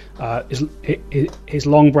 His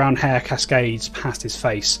long brown hair cascades past his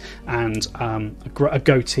face, and a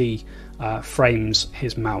goatee frames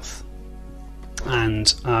his mouth.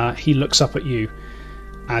 And he looks up at you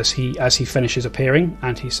as he finishes appearing,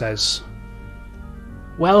 and he says,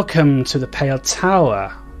 "Welcome to the Pale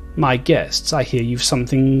Tower, my guests. I hear you've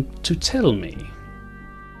something to tell me."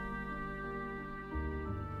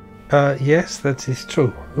 Yes, that is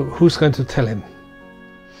true. Who's going to tell him?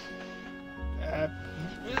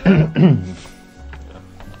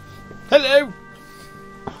 Hello.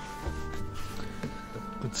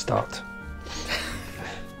 Good start.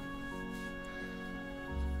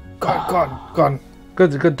 Go on.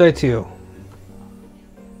 Good day to you.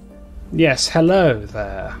 Yes, hello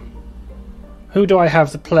there. Who do I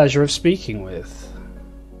have the pleasure of speaking with?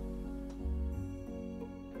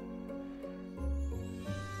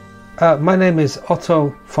 My name is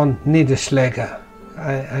Otto von Niederschläger.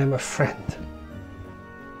 I am a friend.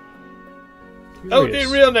 Oh, the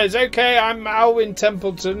real name's okay. I'm Alwyn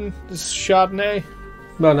Templeton. This is Chardonnay.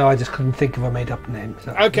 Well, no, I just couldn't think of a made-up name.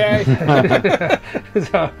 So. Okay.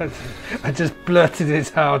 So I just blurted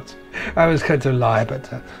it out. I was going to lie, but...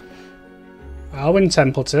 Alwyn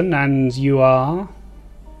Templeton, and you are?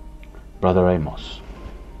 Brother Amos.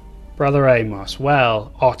 Brother Amos.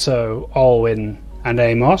 Well, Otto, Alwyn, and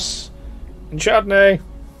Amos. And Chardonnay.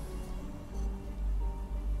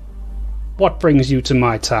 What brings you to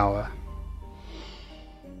my tower?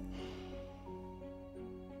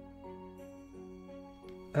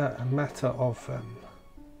 A matter of...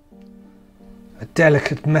 a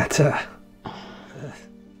delicate matter.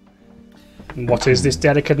 What is this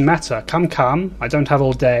delicate matter? Come, I don't have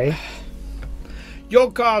all day. Your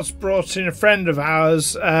guards brought in a friend of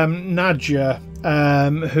ours, Nadia,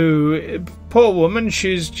 who, poor woman,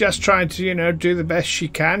 she's just trying to, do the best she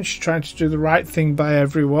can. She's trying to do the right thing by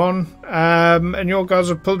everyone. And your guards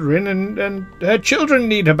have pulled her in, and her children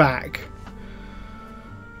need her back.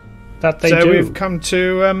 That they so do. we've come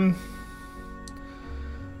to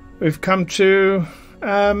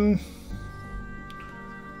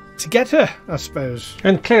get her, I suppose.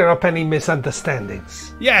 And clear up any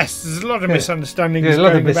misunderstandings. Yes, there's a lot of Yeah. misunderstandings There's a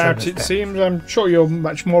lot of going about, it misunderstandings. seems. I'm sure you're a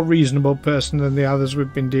much more reasonable person than the others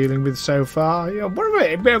we've been dealing with so far. What about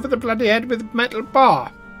it? Over the bloody head with a metal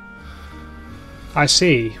bar. I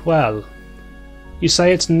see. Well, you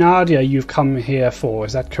say it's Nadia you've come here for,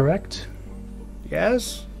 is that correct?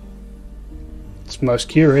 Yes? It's most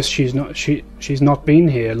curious. She's not been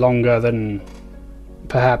here longer than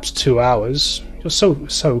perhaps 2 hours. You're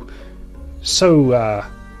so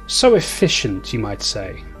efficient, you might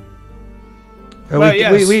say. Well,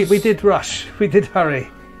 yes. We did rush. We did hurry.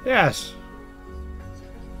 Yes.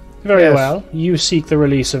 Very Yes. well. You seek the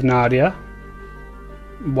release of Nadia.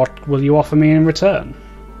 What will you offer me in return?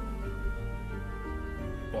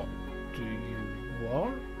 What do you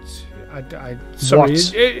want? Sorry,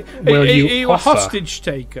 will are you you a offer? hostage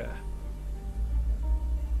taker?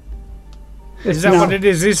 Is that No. what it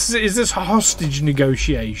is? Is this a hostage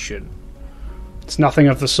negotiation? It's nothing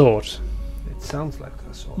of the sort. It sounds like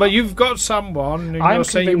that's all. But you've got someone, and I'm you're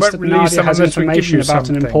saying you convinced won't that release Nadia someone has unless we give information you about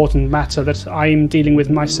something. an important matter that I'm dealing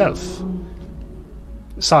with myself.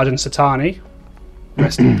 Sergeant Satani,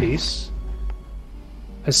 rest in peace,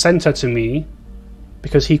 has sent her to me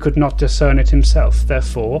because he could not discern it himself.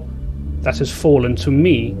 Therefore, that has fallen to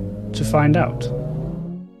me to find out.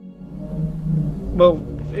 Well,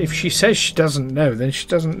 if she says she doesn't know, then she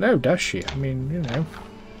doesn't know, does she? I mean,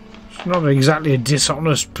 she's not exactly a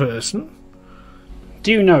dishonest person.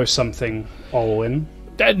 Do you know something, Olwyn?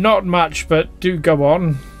 Not much, but do go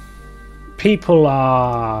on. People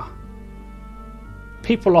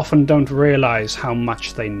often don't realise how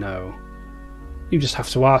much they know. You just have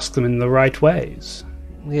to ask them in the right ways.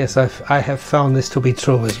 Yes, I have found this to be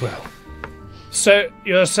true as well. So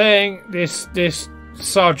you're saying this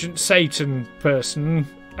Sergeant Satan person,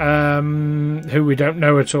 who we don't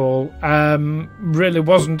know at all, really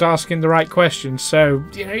wasn't asking the right questions. So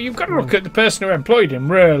you've got to look at the person who employed him,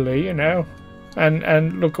 really,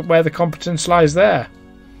 and look at where the competence lies there.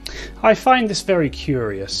 I find this very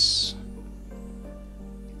curious.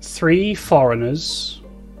 3 foreigners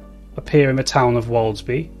appear in the town of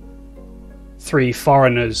Waldsby. 3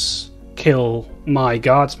 foreigners kill my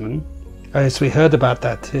guardsman. Yes, we heard about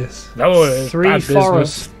that, yes. No, it's bad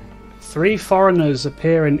business. 3 foreigners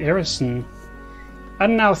appear in Irison.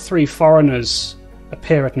 And now 3 foreigners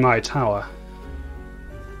appear at my tower.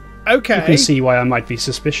 Okay. You can see why I might be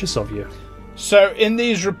suspicious of you. So, in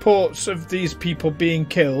these reports of these people being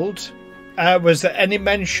killed, was there any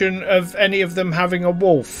mention of any of them having a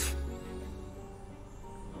wolf?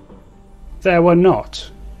 There were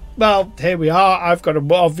not. Well, here we are. I've got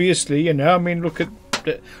a, obviously, you know. I mean, look at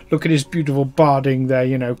his beautiful barding there.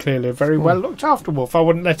 You know, clearly a very well looked after wolf. I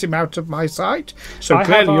wouldn't let him out of my sight. So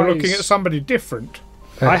clearly, you're looking at somebody different.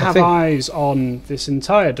 I have eyes on this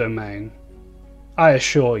entire domain. I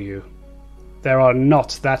assure you, there are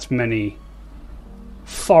not that many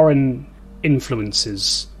foreign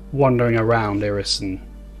influences wandering around Irison.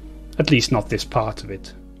 At least not this part of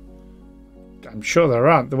it. I'm sure there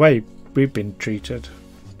aren't, the way we've been treated.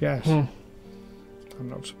 Yes. I'm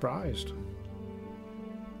not surprised.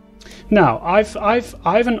 Now, I've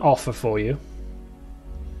an offer for you.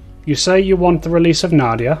 You say you want the release of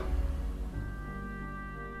Nadia.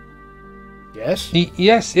 Yes?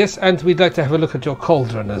 Yes, and we'd like to have a look at your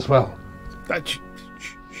cauldron as well.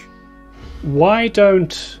 Why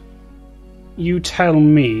don't you tell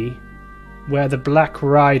me where the Black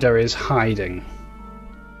Rider is hiding?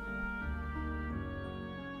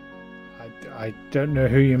 I don't know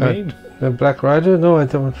who you mean. The Black Rider? No, I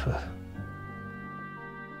don't.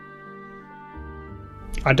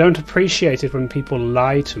 I don't appreciate it when people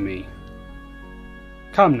lie to me.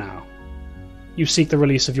 Come now. You seek the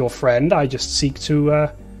release of your friend, I just seek to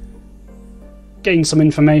gain some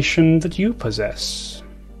information that you possess.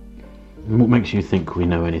 What makes you think we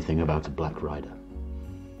know anything about a Black Rider?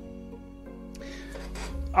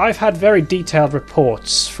 I've had very detailed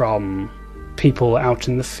reports from people out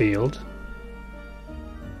in the field.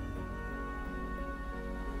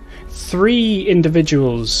 3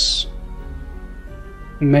 individuals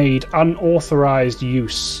made unauthorized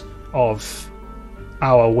use of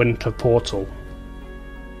our winter portal.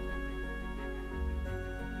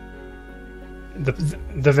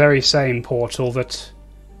 The very same portal that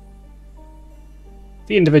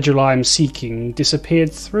the individual I'm seeking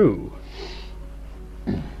disappeared through.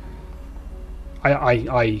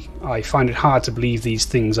 I find it hard to believe these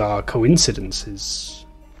things are coincidences.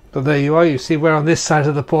 But there you are, you see we're on this side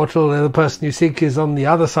of the portal and the person you seek is on the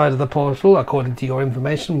other side of the portal, according to your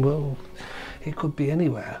information. Well, he could be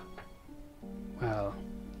anywhere. Well,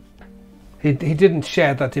 he didn't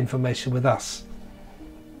share that information with us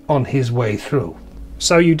on his way through.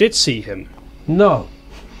 So you did see him? No.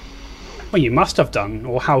 Well, you must have done,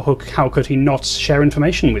 or how could he not share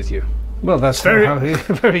information with you? Well, that's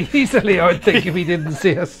very easily, I would think, if he didn't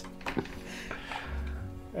see us.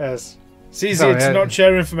 Yes. It's easier to not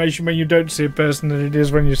share information when you don't see a person than it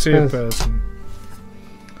is when you see a person.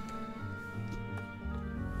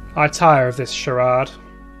 I tire of this charade.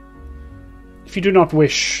 If you do not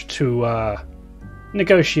wish to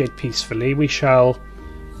negotiate peacefully, we shall...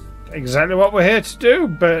 Exactly what we're here to do,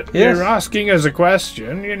 but you're asking us a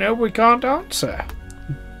question, you know, we can't answer.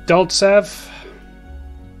 Doltsev,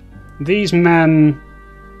 these men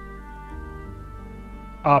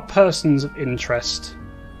are persons of interest.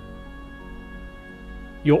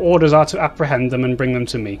 Your orders are to apprehend them and bring them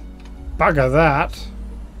to me. Bugger that.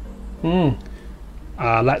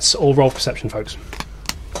 Let's all roll perception, folks.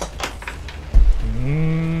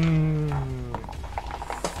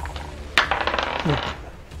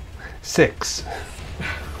 6.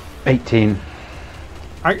 18.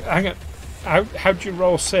 Hang on. How do you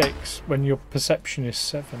roll 6 when your perception is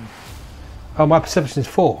 7? Oh, my perception is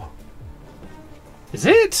 4. Is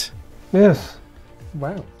it? Yes.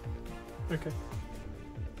 Wow. Okay.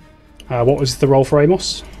 What was the roll for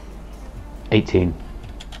Amos? 18.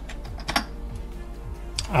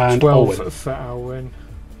 And 12 Olwyn. for Alwyn.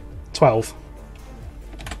 12.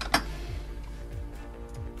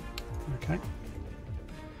 Okay.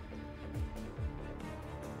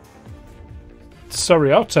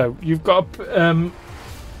 Sorry, Otto, you've got a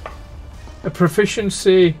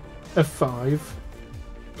proficiency of 5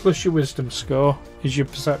 plus your wisdom score is your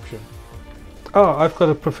perception. Oh, I've got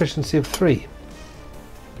a proficiency of 3.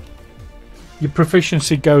 Your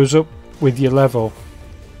proficiency goes up with your level.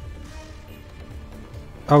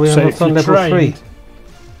 Are we So not if on you're level trained- 3?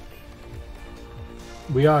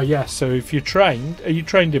 We are, yes. So if you're trained, are you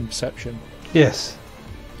trained in perception? Yes.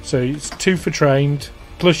 So it's 2 for trained,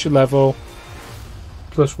 plus your level,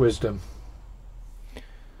 plus wisdom.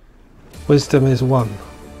 Wisdom is 1.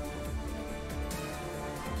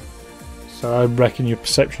 So I reckon your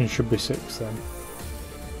perception should be 6 then.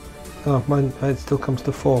 Oh, mine still comes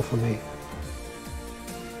to 4 for me.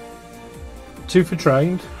 2 for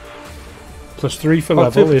trained. Plus 3 for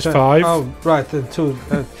level is 5. Oh, right, then 2,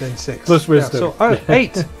 then 6. Plus wisdom. Yeah, so,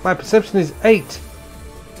 8. My perception is 8.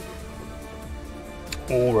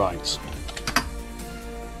 All right.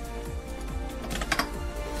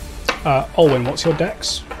 Olwyn, what's your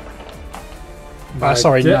dex?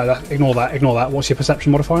 Sorry, no, ignore that. What's your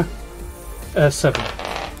perception modifier? 7.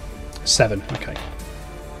 7, okay.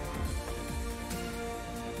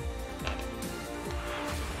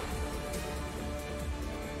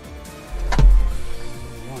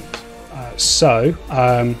 So,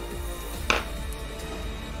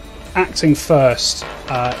 acting first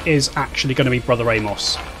is actually going to be Brother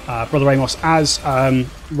Amos. Brother Amos, as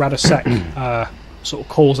Radosek sort of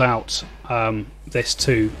calls out this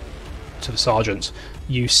to the sergeant,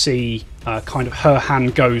 you see kind of her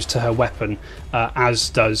hand goes to her weapon, as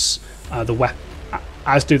does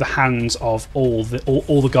as do the hands of all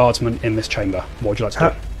the guardsmen in this chamber. What would you like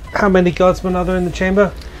to do? How many guardsmen are there in the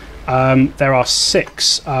chamber? There are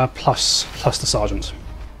 6 plus the sergeant.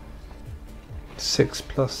 6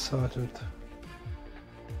 plus sergeant.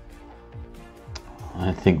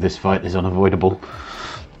 I think this fight is unavoidable.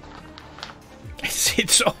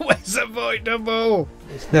 It's always avoidable.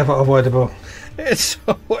 It's never avoidable. It's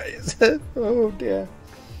always... Oh, dear.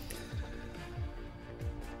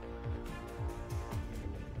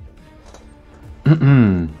 I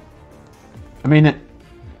mean,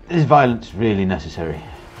 is violence really necessary?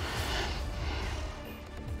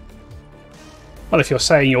 Well, if you're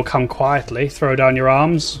saying you'll come quietly, throw down your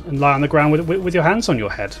arms and lie on the ground with your hands on your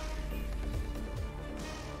head.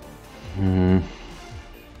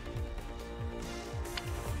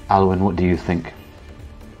 Alwyn, what do you think?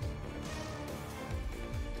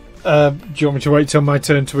 Do you want me to wait till my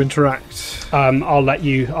turn to interact? I'll let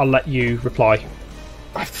you reply.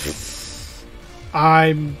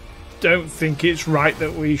 I don't think it's right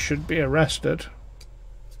that we should be arrested.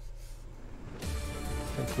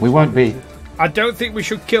 We won't be. I don't think we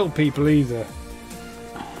should kill people either.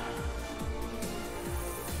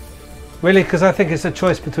 Really? Because I think it's a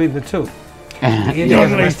choice between the two. You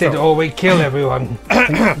get arrested or we kill everyone.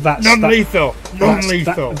 Non-lethal.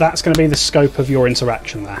 Non-lethal. That's going to be the scope of your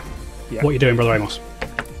interaction there. Yeah. What are you doing, Brother Amos?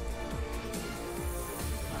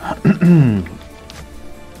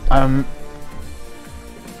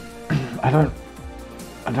 I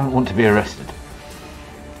don't want to be arrested.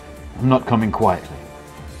 I'm not coming quietly.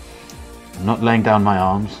 I'm not laying down my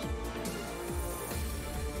arms.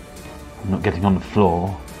 I'm not getting on the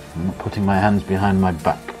floor. I'm not putting my hands behind my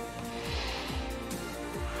back.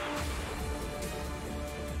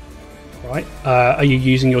 Right. Are you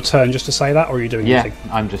using your turn just to say that, or are you doing anything?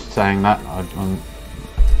 Yeah, I'm just saying that. All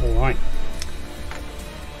right.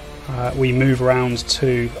 We move around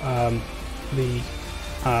to the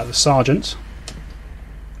sergeant.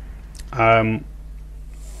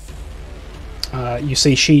 You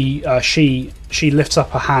see, she lifts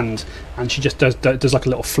up her hand and she just does like a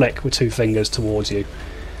little flick with 2 fingers towards you.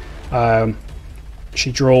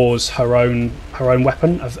 She draws her own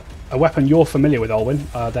weapon, a weapon you're familiar with, Olwyn.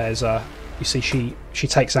 You see, she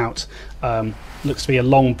takes out looks to be a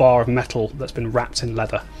long bar of metal that's been wrapped in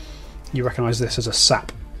leather. You recognise this as a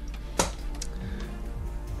sap.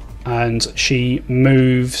 And she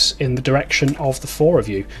moves in the direction of the 4 of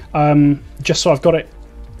you. Just so I've got it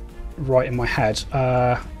right in my head,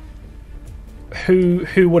 who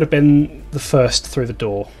would have been the first through the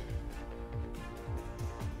door?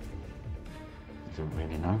 I don't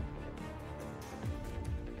really know.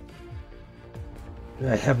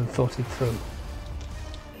 I haven't thought it through.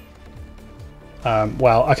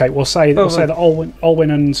 Well, okay, we'll say that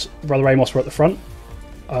Olwyn and Brother Amos were at the front,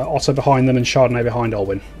 Otto behind them, and Chardonnay behind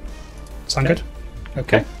Olwyn. Sound good?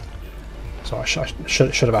 Okay. So I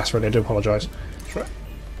should have asked, really. I do apologise. That's right.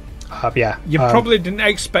 Yeah. You probably didn't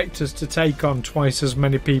expect us to take on twice as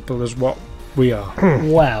many people as what we are.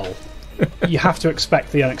 Well, you have to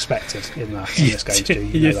expect the unexpected in this game too.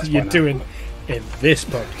 You're doing in this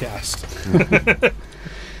podcast.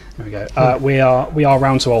 There we go. We are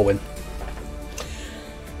round to Olwyn.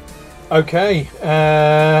 Okay.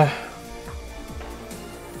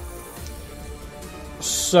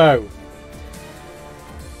 So.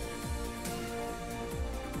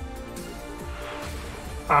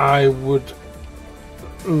 I would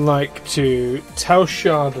like to tell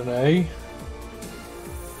Chardonnay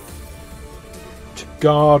to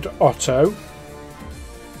guard Otto.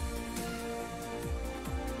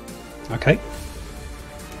 Okay.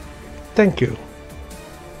 Thank you.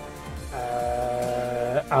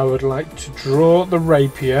 I would like to draw the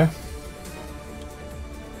rapier.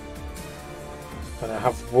 And I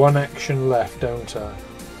have one action left, don't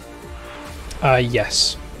I?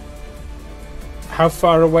 Yes. How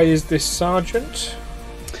far away is this sergeant?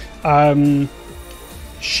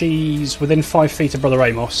 She's within 5 feet of Brother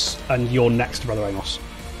Amos, and you're next to Brother Amos.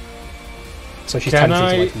 So she's 10 feet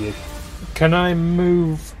away from you. Can I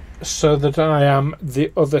move so that I am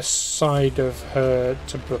the other side of her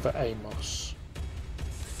to Brother Amos?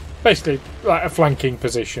 Basically, like a flanking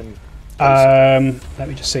position. Let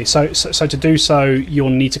me just see. So to do so,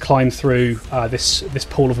 you'll need to climb through this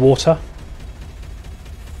pool of water.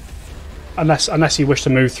 Unless you wish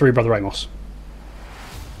to move through Brother Amos.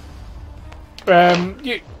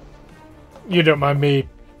 You don't mind me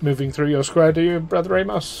moving through your square, do you, Brother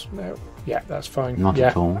Amos? No. Yeah, that's fine. Not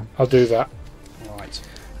at all. I'll do that. Right.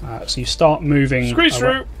 So you start moving. Squeeze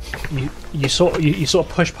through. You sort of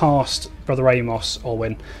push past Brother Amos,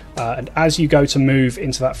 Orwin, and as you go to move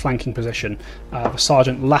into that flanking position, the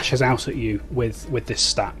sergeant lashes out at you with this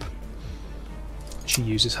stab. She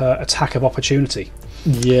uses her attack of opportunity.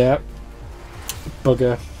 Yeah.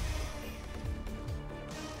 Bugger.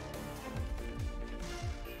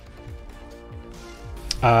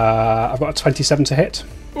 I've got a 27 to hit.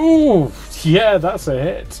 Ooh, yeah, that's a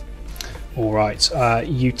hit. All right.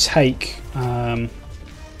 You take.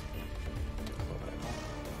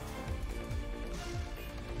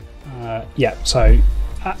 Yeah. So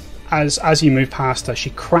as you move past her, she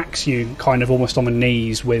cracks you kind of almost on the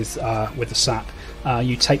knees with the sap.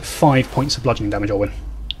 You take 5 points of bludgeoning damage, Orwin.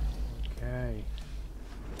 Okay.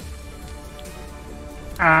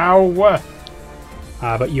 Ow!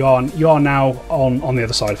 But you are now on the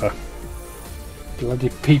other side of her. Bloody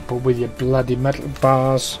people with your bloody metal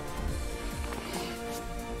bars.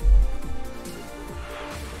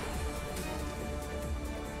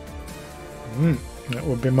 That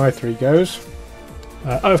would be my 3 goes.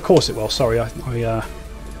 Oh, of course it will. Sorry, I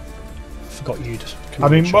forgot you'd. I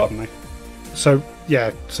mean, Chardonnay. So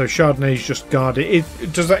yeah, so Chardonnay's just guarded.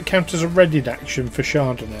 Does that count as a readied action for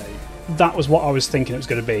Chardonnay? That was what I was thinking it was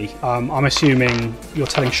going to be. I'm assuming you're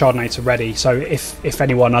telling Chardonnay to ready. So if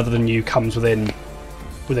anyone other than you comes within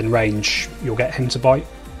range, you'll get him to bite.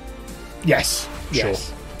 Yes. Sure.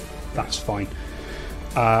 Yes. That's fine.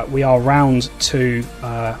 We are round to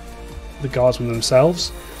the guardsmen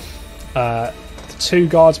themselves. The 2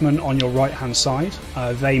 guardsmen on your right hand side,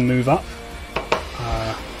 they move up.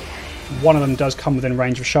 One of them does come within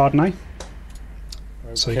range of Chardonnay,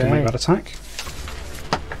 so you can make that attack.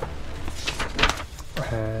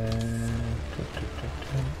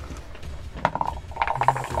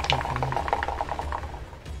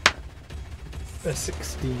 A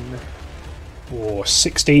 16. Or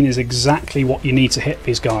 16 is exactly what you need to hit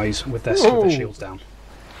these guys with their shields down.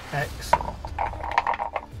 Excellent.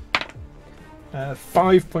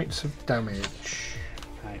 5 points of damage.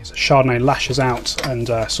 Okay, so Chardonnay lashes out and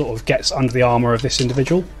sort of gets under the armour of this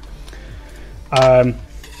individual. The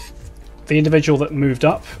individual that moved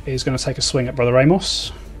up is going to take a swing at Brother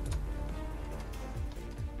Amos.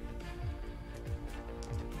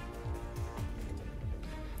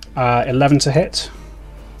 Uh, 11 to hit.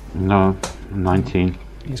 No, 19.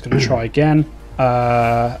 He's going to try again,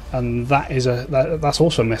 and that's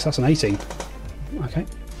also a miss. That's an 18. Okay.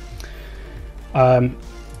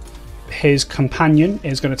 His companion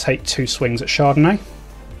is going to take 2 swings at Chardonnay.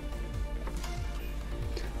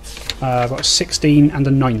 I've got a 16 and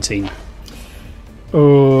a 19.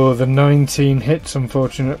 Oh, the 19 hits,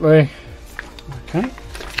 unfortunately. Okay.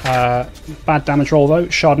 Bad damage roll though.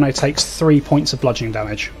 Chardonnay takes 3 points of bludgeoning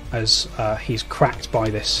damage as he's cracked by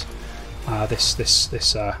this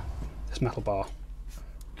metal bar.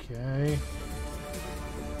 Okay.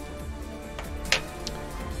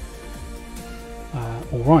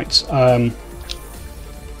 All right.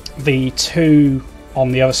 The 2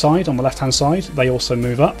 on the other side, on the left-hand side, they also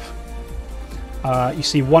move up. You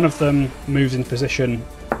see one of them moves into position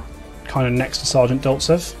kind of next to Sergeant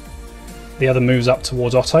Doltsev. The other moves up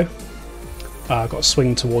towards Otto. I've got a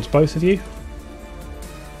swing towards both of you.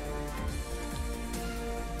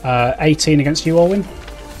 18 against you, Orwin.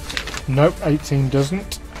 Nope, 18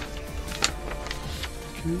 doesn't.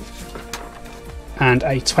 Okay. And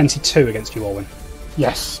a 22 against you, Orwin.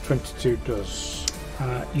 Yes, 22 does.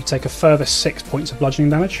 You take a further 6 points of bludgeoning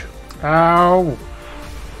damage. Ow!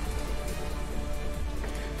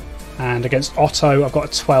 And against Otto, I've got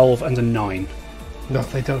a 12 and a 9. No,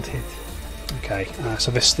 they don't hit. Okay,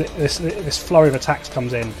 so this flurry of attacks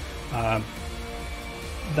comes in.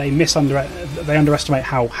 They underestimate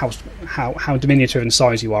how diminutive in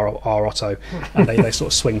size you are Otto, and they sort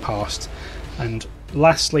of swing past. And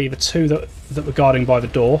lastly, the 2 that were guarding by the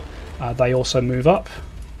door, they also move up,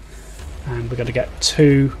 and we're going to get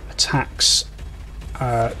 2 attacks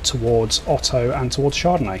towards Otto and towards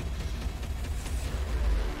Chardonnay.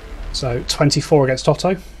 So 24 against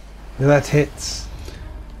Otto. That hits.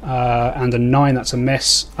 And a 9, that's a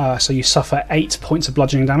miss. So you suffer 8 points of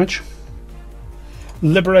bludgeoning damage.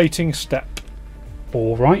 Liberating step.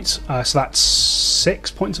 Alright, so that's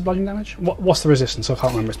 6 points of bludgeoning damage. What's the resistance? I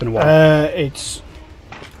can't remember, it's been a while. It's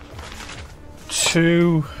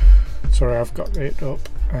 2. Sorry, I've got it up.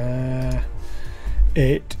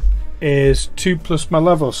 It is 2 plus my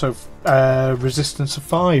level, so resistance of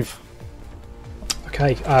 5.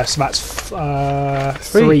 Okay, so that's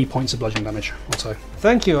 3 points of bludgeoning damage, Otto.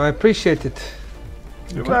 Thank you, I appreciate it.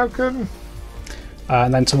 You're welcome.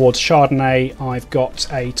 And then towards Chardonnay, I've got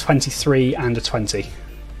a 23 and a 20.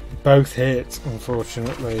 Both hit,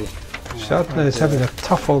 unfortunately. Chardonnay is having a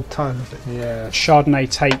tough old time of it. Yeah. Chardonnay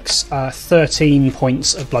takes 13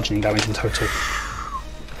 points of bludgeoning damage in total.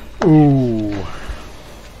 Ooh.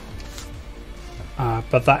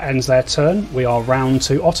 But that ends their turn. We are round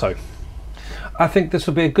to Otto. I think this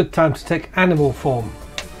will be a good time to take animal form.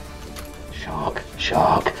 Shark,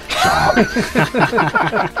 shark.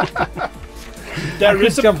 There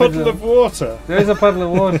is a puddle of water. There is a puddle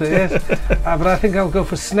of water, yes. But I think I'll go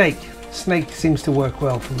for snake. Snake seems to work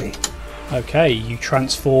well for me. Okay, you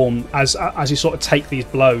transform as you sort of take these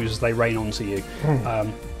blows. They rain onto you.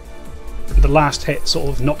 The last hit sort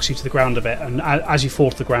of knocks you to the ground a bit, and as you fall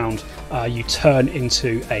to the ground, you turn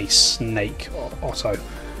into a snake, Otto.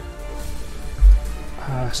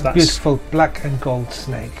 So that's Beautiful black and gold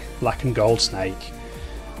snake. black and gold snake.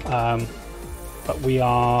 But we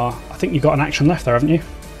are. I think you've got an action left there, haven't you?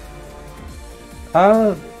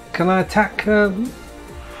 Can I attack the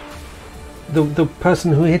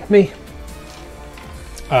person who hit me?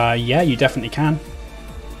 Yeah, you definitely can.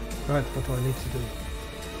 Right, what do I need to do?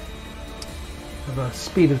 I have a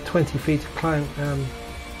speed of 20 feet to climb.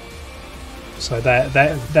 So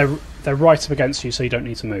they're right up against you, so you don't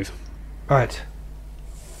need to move. Right.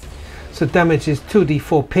 So damage is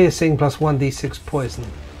 2d4 piercing plus 1d6 poison.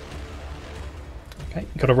 Okay,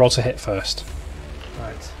 you've got to roll to hit first.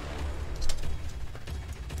 Right.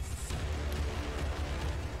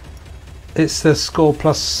 It's the score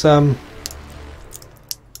plus. So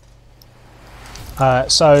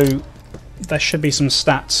there should be some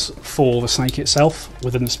stats for the snake itself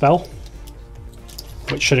within the spell,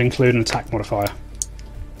 which should include an attack modifier.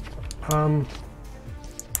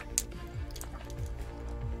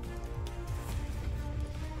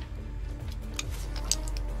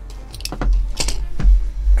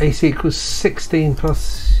 AC equals 16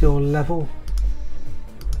 plus your level.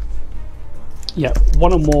 Yeah,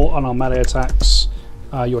 one or more on our melee attacks.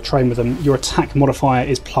 You're trained with them. Your attack modifier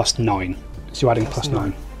is plus 9, so you're adding plus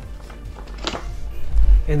 9.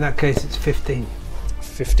 In that case, it's 15.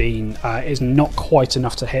 15 is not quite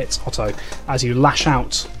enough to hit Otto. As you lash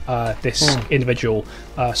out, this individual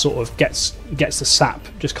sort of gets the sap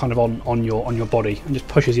just kind of on your body and just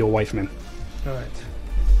pushes you away from him. All right.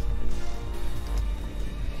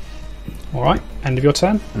 All right, end of your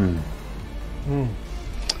turn.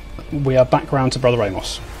 We are back round to Brother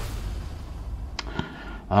Amos.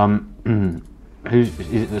 Is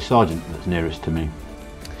it the sergeant that's nearest to me?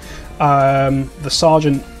 The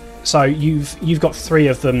sergeant. So you've got 3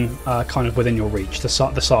 of them kind of within your reach. The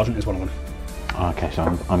sergeant is one of them. Okay,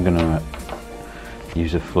 so I'm going to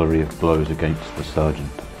use a flurry of blows against the sergeant.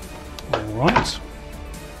 All right.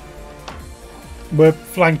 We're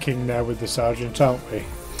flanking now with the sergeant, aren't we?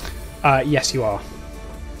 Yes, you are.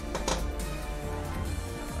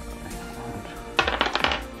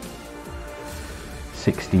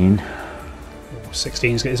 $16.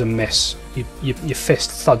 16 is a miss. Your fist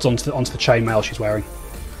thuds onto the chainmail she's wearing.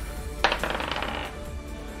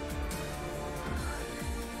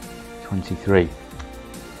 23.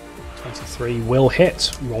 23 will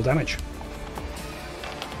hit. Roll damage.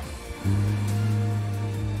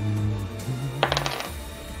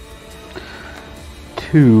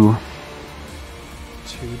 Two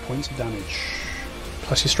 2 points of damage.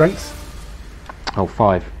 Plus your strength. Oh,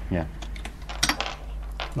 5. Yeah.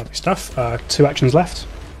 Lovely stuff. 2 actions left.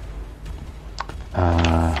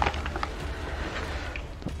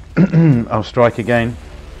 I'll strike again.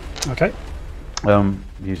 Okay.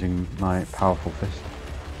 Using my powerful fist.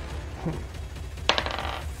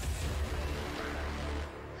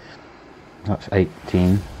 That's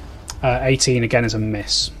 18. 18 again is a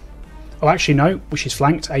miss. Oh, actually no. She's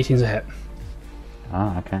flanked. 18's a hit.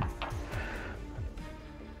 Ah, okay.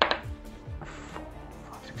 4,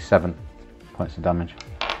 5, 6, 7 points of damage.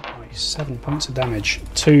 7 points of damage.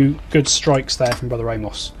 2 good strikes there from Brother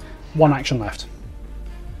Amos. 1 action left.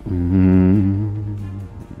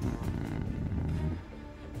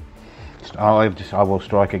 I will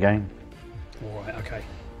strike again. All right. Okay.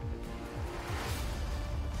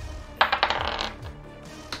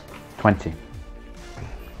 20.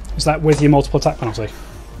 Is that with your multiple attack penalty?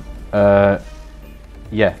 Yeah,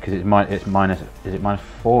 because it's minus. Is it -4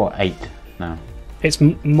 or 8 now? It's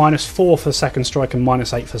 -4 for the second strike and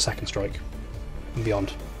 -8 for the second strike and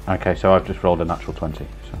beyond. Okay, so I've just rolled a natural 20.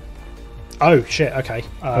 So. Oh shit! Okay.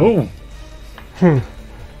 Oh,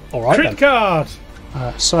 All right crit then. card.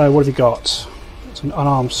 So what have you got? It's an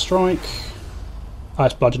unarmed strike. Oh,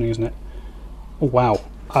 it's bludgeoning, isn't it? Oh wow.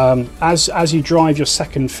 As you drive your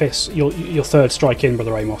second fist, your third strike in,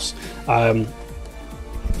 Brother Amos,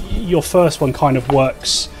 your first one kind of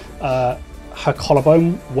works her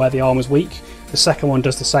collarbone where the arm is weak. The second one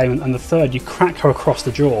does the same, and the third, you crack her across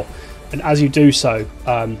the jaw. And as you do so,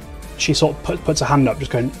 she sort of puts her hand up,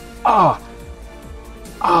 just going, ah!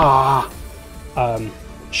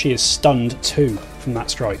 She is stunned too from that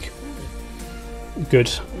strike. Good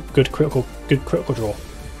critical draw.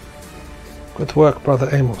 Good work, Brother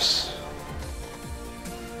Amos.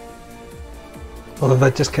 Although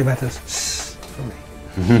that just came at us for me.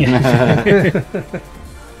 Yeah.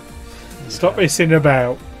 Stop messing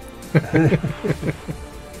about.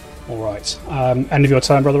 All right. End of your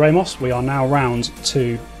turn, Brother Amos. We are now round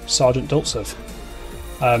to Sergeant Dulcev.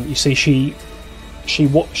 You see, she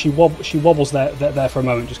wobbles there for a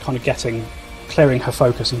moment, just kind of clearing her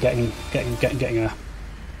focus and getting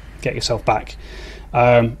herself back.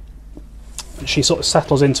 She sort of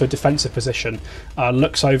settles into a defensive position,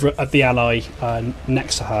 looks over at the ally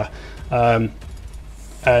next to her,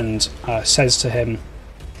 and says to him,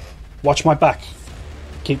 "Watch my back.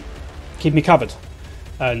 Keep me covered."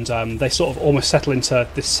 And they sort of almost settle into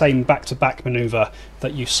this same back-to-back manoeuvre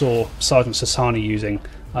that you saw Sergeant Sasani using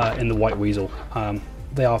in the White Weasel.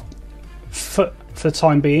 They are, for the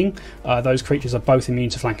time being, those creatures are both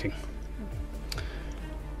immune to flanking.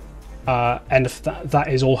 And if that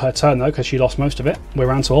is all her turn, though, because she lost most of it. We're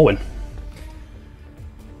round to Orwin.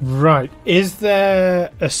 Right. Is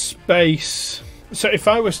there a space... So if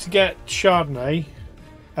I was to get Chardonnay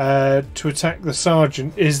to attack the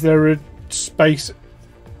Sergeant, is there a space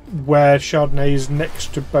where Chardonnay is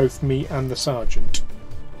next to both me and the Sergeant?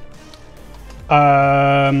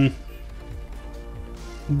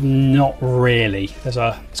 Not really.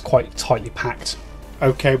 It's quite tightly packed.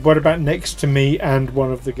 Okay, what about next to me and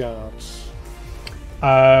one of the guards?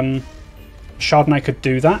 Chardonnay could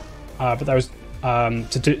do that, but there was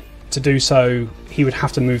to do so, he would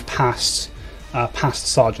have to move past the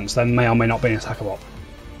sergeants. There may or may not be an attacker bot.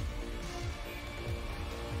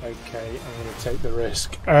 Okay, I'm going to take the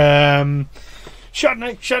risk.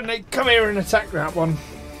 Chardonnay, come here and attack that one.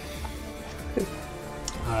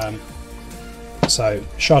 So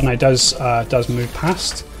Chardonnay does move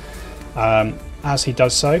past. As he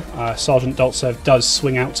does so, Sergeant Doltsev does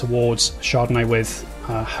swing out towards Chardonnay with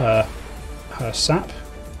her sap.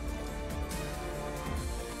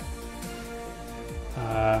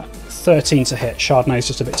 13 to hit. Chardonnay's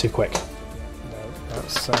just a bit too quick. No,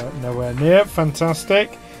 that's nowhere near.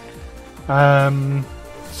 Fantastic.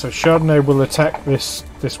 So Chardonnay will attack this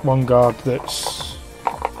one guard that's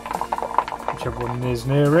whichever one is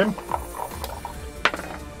near him.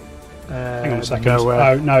 Hang on a second. Nowhere.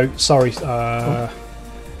 Oh no, sorry.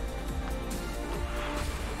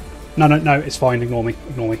 No, it's fine. Ignore me.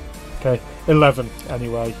 Okay, 11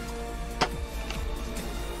 anyway.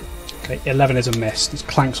 Okay, 11 is a miss. It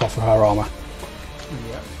clanks off of her armour.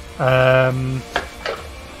 Yeah.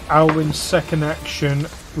 Alwyn's second action,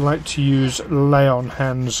 like to use lay on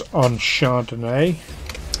hands on Chardonnay.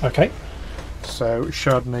 Okay. So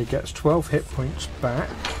Chardonnay gets 12 hit points back,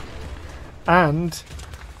 and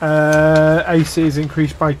AC is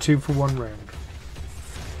increased by 2 for 1 round.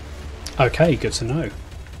 Okay, good to know.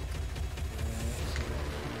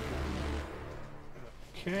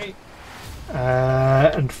 Okay.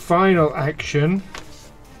 And final action,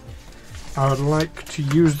 I would like to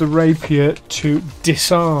use the rapier to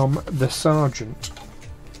disarm the sergeant.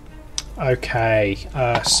 Okay,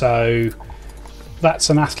 so that's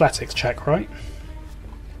an athletics check, right?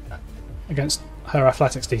 Against her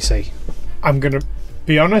athletics DC. I'm going to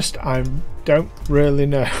be honest, I don't really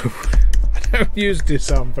know. I don't use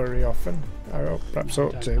disarm very often. I perhaps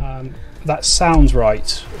ought to. That sounds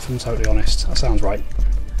right, if I'm totally honest. That sounds right.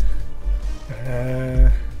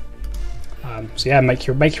 So yeah, make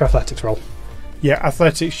your athletics roll. Yeah,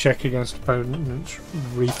 athletics check against opponent's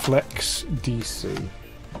reflex DC.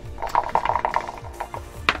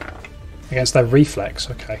 Against their reflex,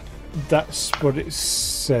 okay. That's what it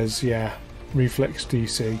says, yeah. Reflex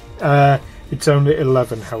DC. It's only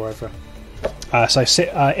 11, however. So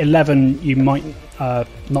 11, you might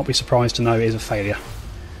not be surprised to know is a failure.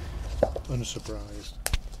 Unsurprised.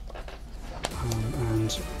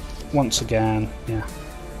 And once again,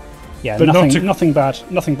 yeah, But nothing bad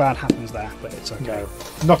happens there, but it's okay. No,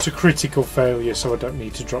 not a critical failure, so I don't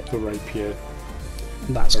need to drop the rapier.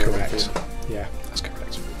 That's or correct. anything. Yeah. That's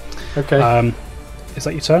correct. Okay. Is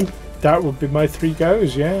that your turn? That would be my 3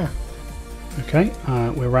 goes. Yeah. Okay,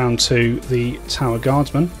 we're round to the Tower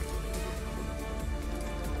Guardsmen.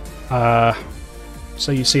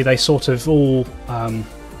 So you see they sort of all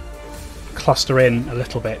cluster in a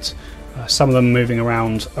little bit. Some of them moving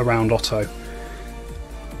around Otto.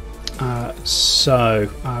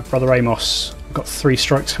 Brother Amos, I've got 3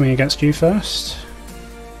 strikes coming against you first.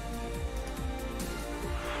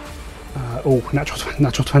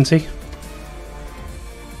 Natural 20.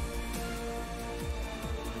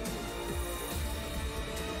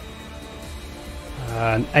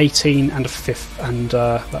 An 18 and a 5th, and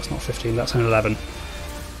that's not 15, that's an 11.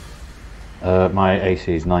 My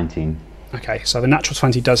AC is 19. Okay, so the natural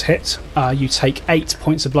 20 does hit. You take 8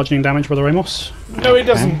 points of bludgeoning damage, Brother Amos. No, it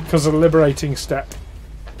doesn't, because of liberating step.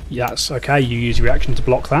 Yeah, that's okay. You use your reaction to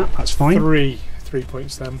block that. That's fine. 3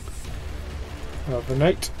 points then. Rather than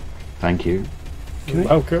 8. Thank you. You're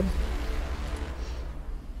welcome.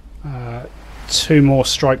 2 more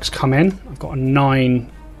strikes come in. I've got a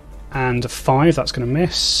 9 and a 5. That's going to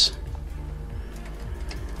miss.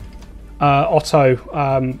 Otto,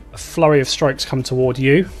 a flurry of strikes come toward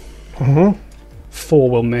you. 4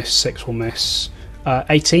 will miss, 6 will miss.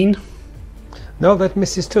 18? No, that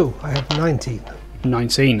misses too. I have 19.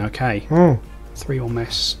 19, okay. 3 will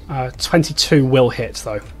miss. 22 will hit,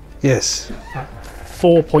 though. Yes.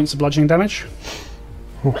 4 points of bludgeoning damage.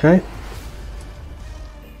 Okay.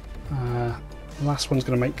 Last one's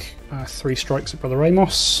going to make 3 strikes at Brother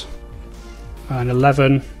Amos. An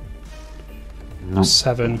 11, No.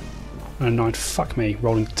 7, and a 9. Fuck me,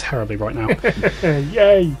 rolling terribly right now.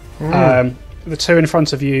 Yay! The 2 in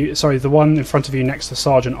front of you, sorry, the one in front of you next to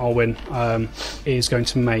Sergeant Alwyn is going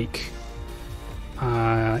to make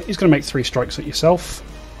 3 strikes at yourself.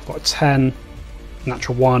 I've got a 10,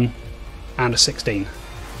 natural 1, and a 16.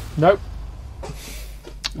 Nope.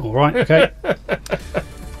 All right, okay.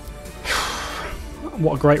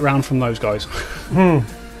 What a great round from those guys.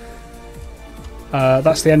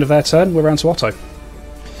 That's the end of their turn. We're round to Otto.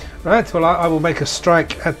 Right, well, I will make a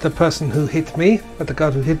strike at the person who hit me, at the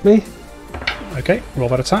guard who hit me. Okay, roll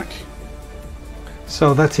that attack.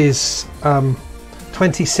 So that is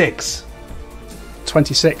 26.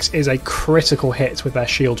 26 is a critical hit with their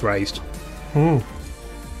shields raised.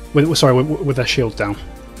 With their shields down.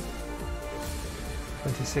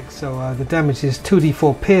 26, so the damage is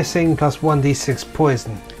 2d4 piercing plus 1d6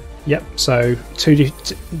 poison. Yep, so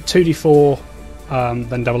 2d4,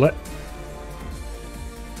 then double it.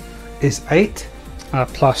 Is 8.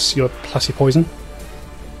 Plus your poison.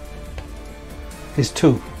 Is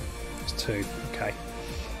 2. It's 2, okay.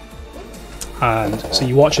 And so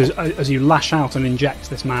you watch as you lash out and inject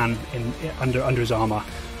this man under his armour.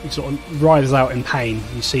 He sort of writhes out in pain.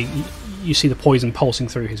 You see the poison pulsing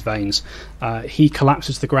through his veins. He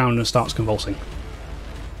collapses to the ground and starts convulsing.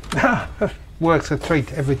 Works a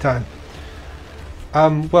treat every time.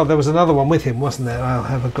 Well, there was another one with him, wasn't there? I'll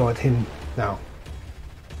have a go at him now.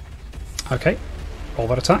 Okay, roll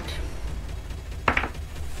that attack.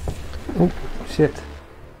 Oh, shit.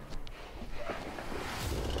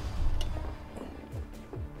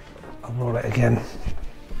 I'll roll it again.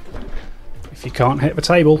 If you can't hit the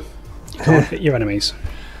table, you can't hit your enemies.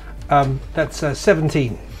 That's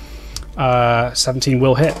 17. 17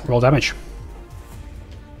 will hit. Roll damage.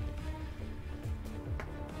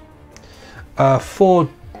 4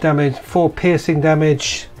 damage, 4 piercing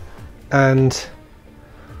damage, and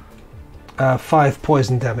 5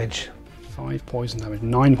 poison damage. 5 poison damage.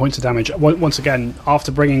 9 points of damage. Once again,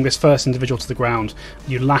 after bringing this first individual to the ground,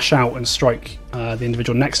 you lash out and strike the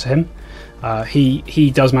individual next to him.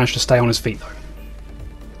 He does manage to stay on his feet, though.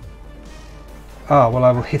 Ah, well,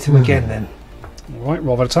 I will hit him again then. Alright,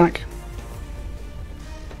 roll that attack.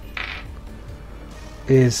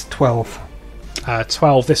 Is 12.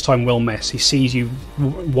 12 this time will miss. He sees you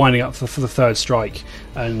winding up for the third strike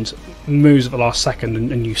and moves at the last second,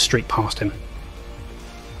 and you streak past him.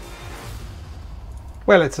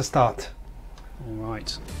 Well, it's a start.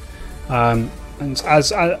 Alright. And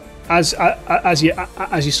as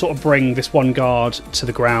you sort of bring this one guard to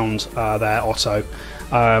the ground there, Otto,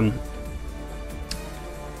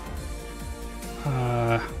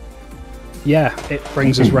 it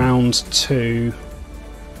brings us round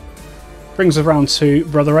to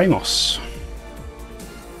Brother Amos.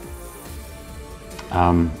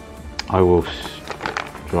 I will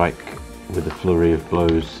strike with a flurry of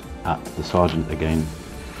blows at the sergeant again.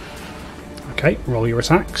 Okay, roll your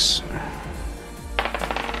attacks.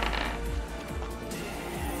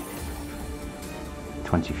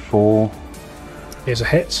 $24. Here's a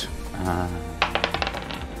hit.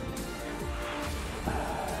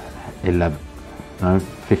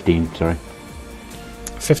 15, sorry.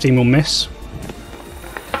 15 will miss.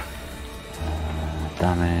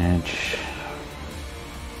 Damage.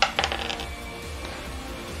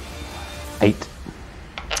 8.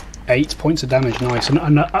 8 points of damage, nice.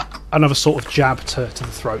 And another sort of jab to the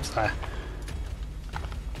throat there.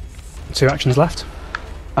 2 actions left.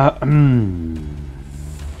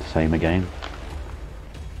 Same again.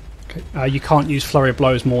 Okay. You can't use flurry of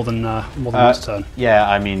blows more than last turn. Yeah,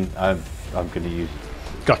 I mean, I'm going to use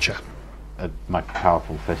Gotcha. my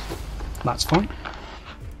powerful fist. That's fine.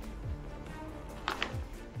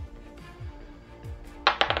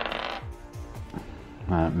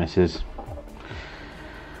 Misses.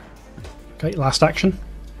 Okay, last action.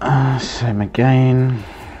 Same again.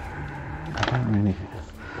 I don't really.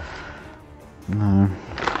 No.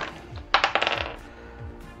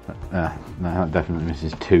 No, that definitely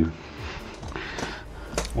misses 2.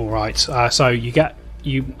 All right. So you get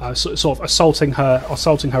sort of assaulting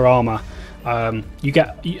her armor. You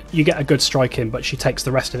get a good strike in, but she takes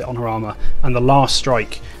the rest of it on her armor. And the last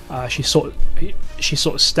strike, she sort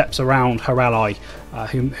of steps around her ally,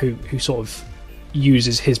 who sort of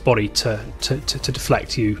uses his body to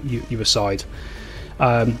deflect you aside.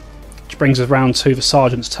 Which brings us round to the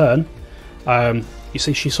sergeant's turn. You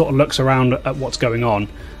see, she sort of looks around at what's going on,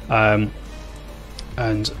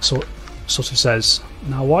 and sort of says,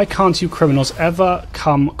 "Now, why can't you criminals ever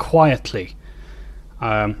come quietly?"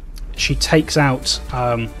 She takes out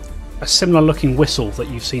a similar-looking whistle that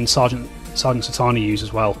you've seen Sergeant Satani use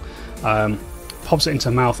as well. Pops it into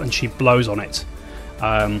her mouth, and she blows on it.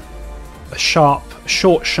 A short,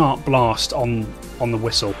 sharp blast on the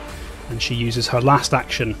whistle, and she uses her last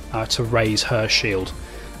action to raise her shield.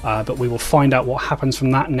 But we will find out what happens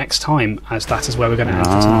from that next time, as that is where we're going to end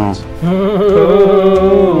for tonight.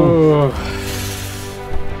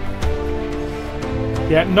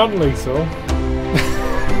 Yeah, non-lethal.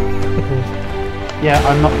 Yeah,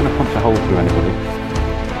 I'm not going to punch a hole through anybody.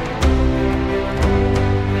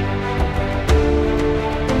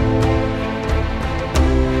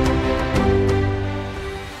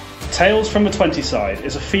 Tales from the 20 Side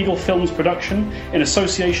is a Feegle Films production in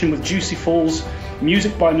association with Juicy Falls,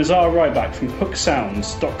 music by Nazar Ryback from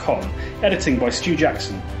hooksounds.com, editing by Stu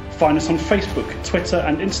Jackson. Find us on Facebook, Twitter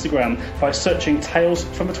and Instagram by searching Tales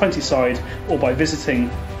from the 20 Side or by visiting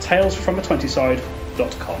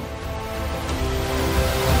talesfromthe20side.com.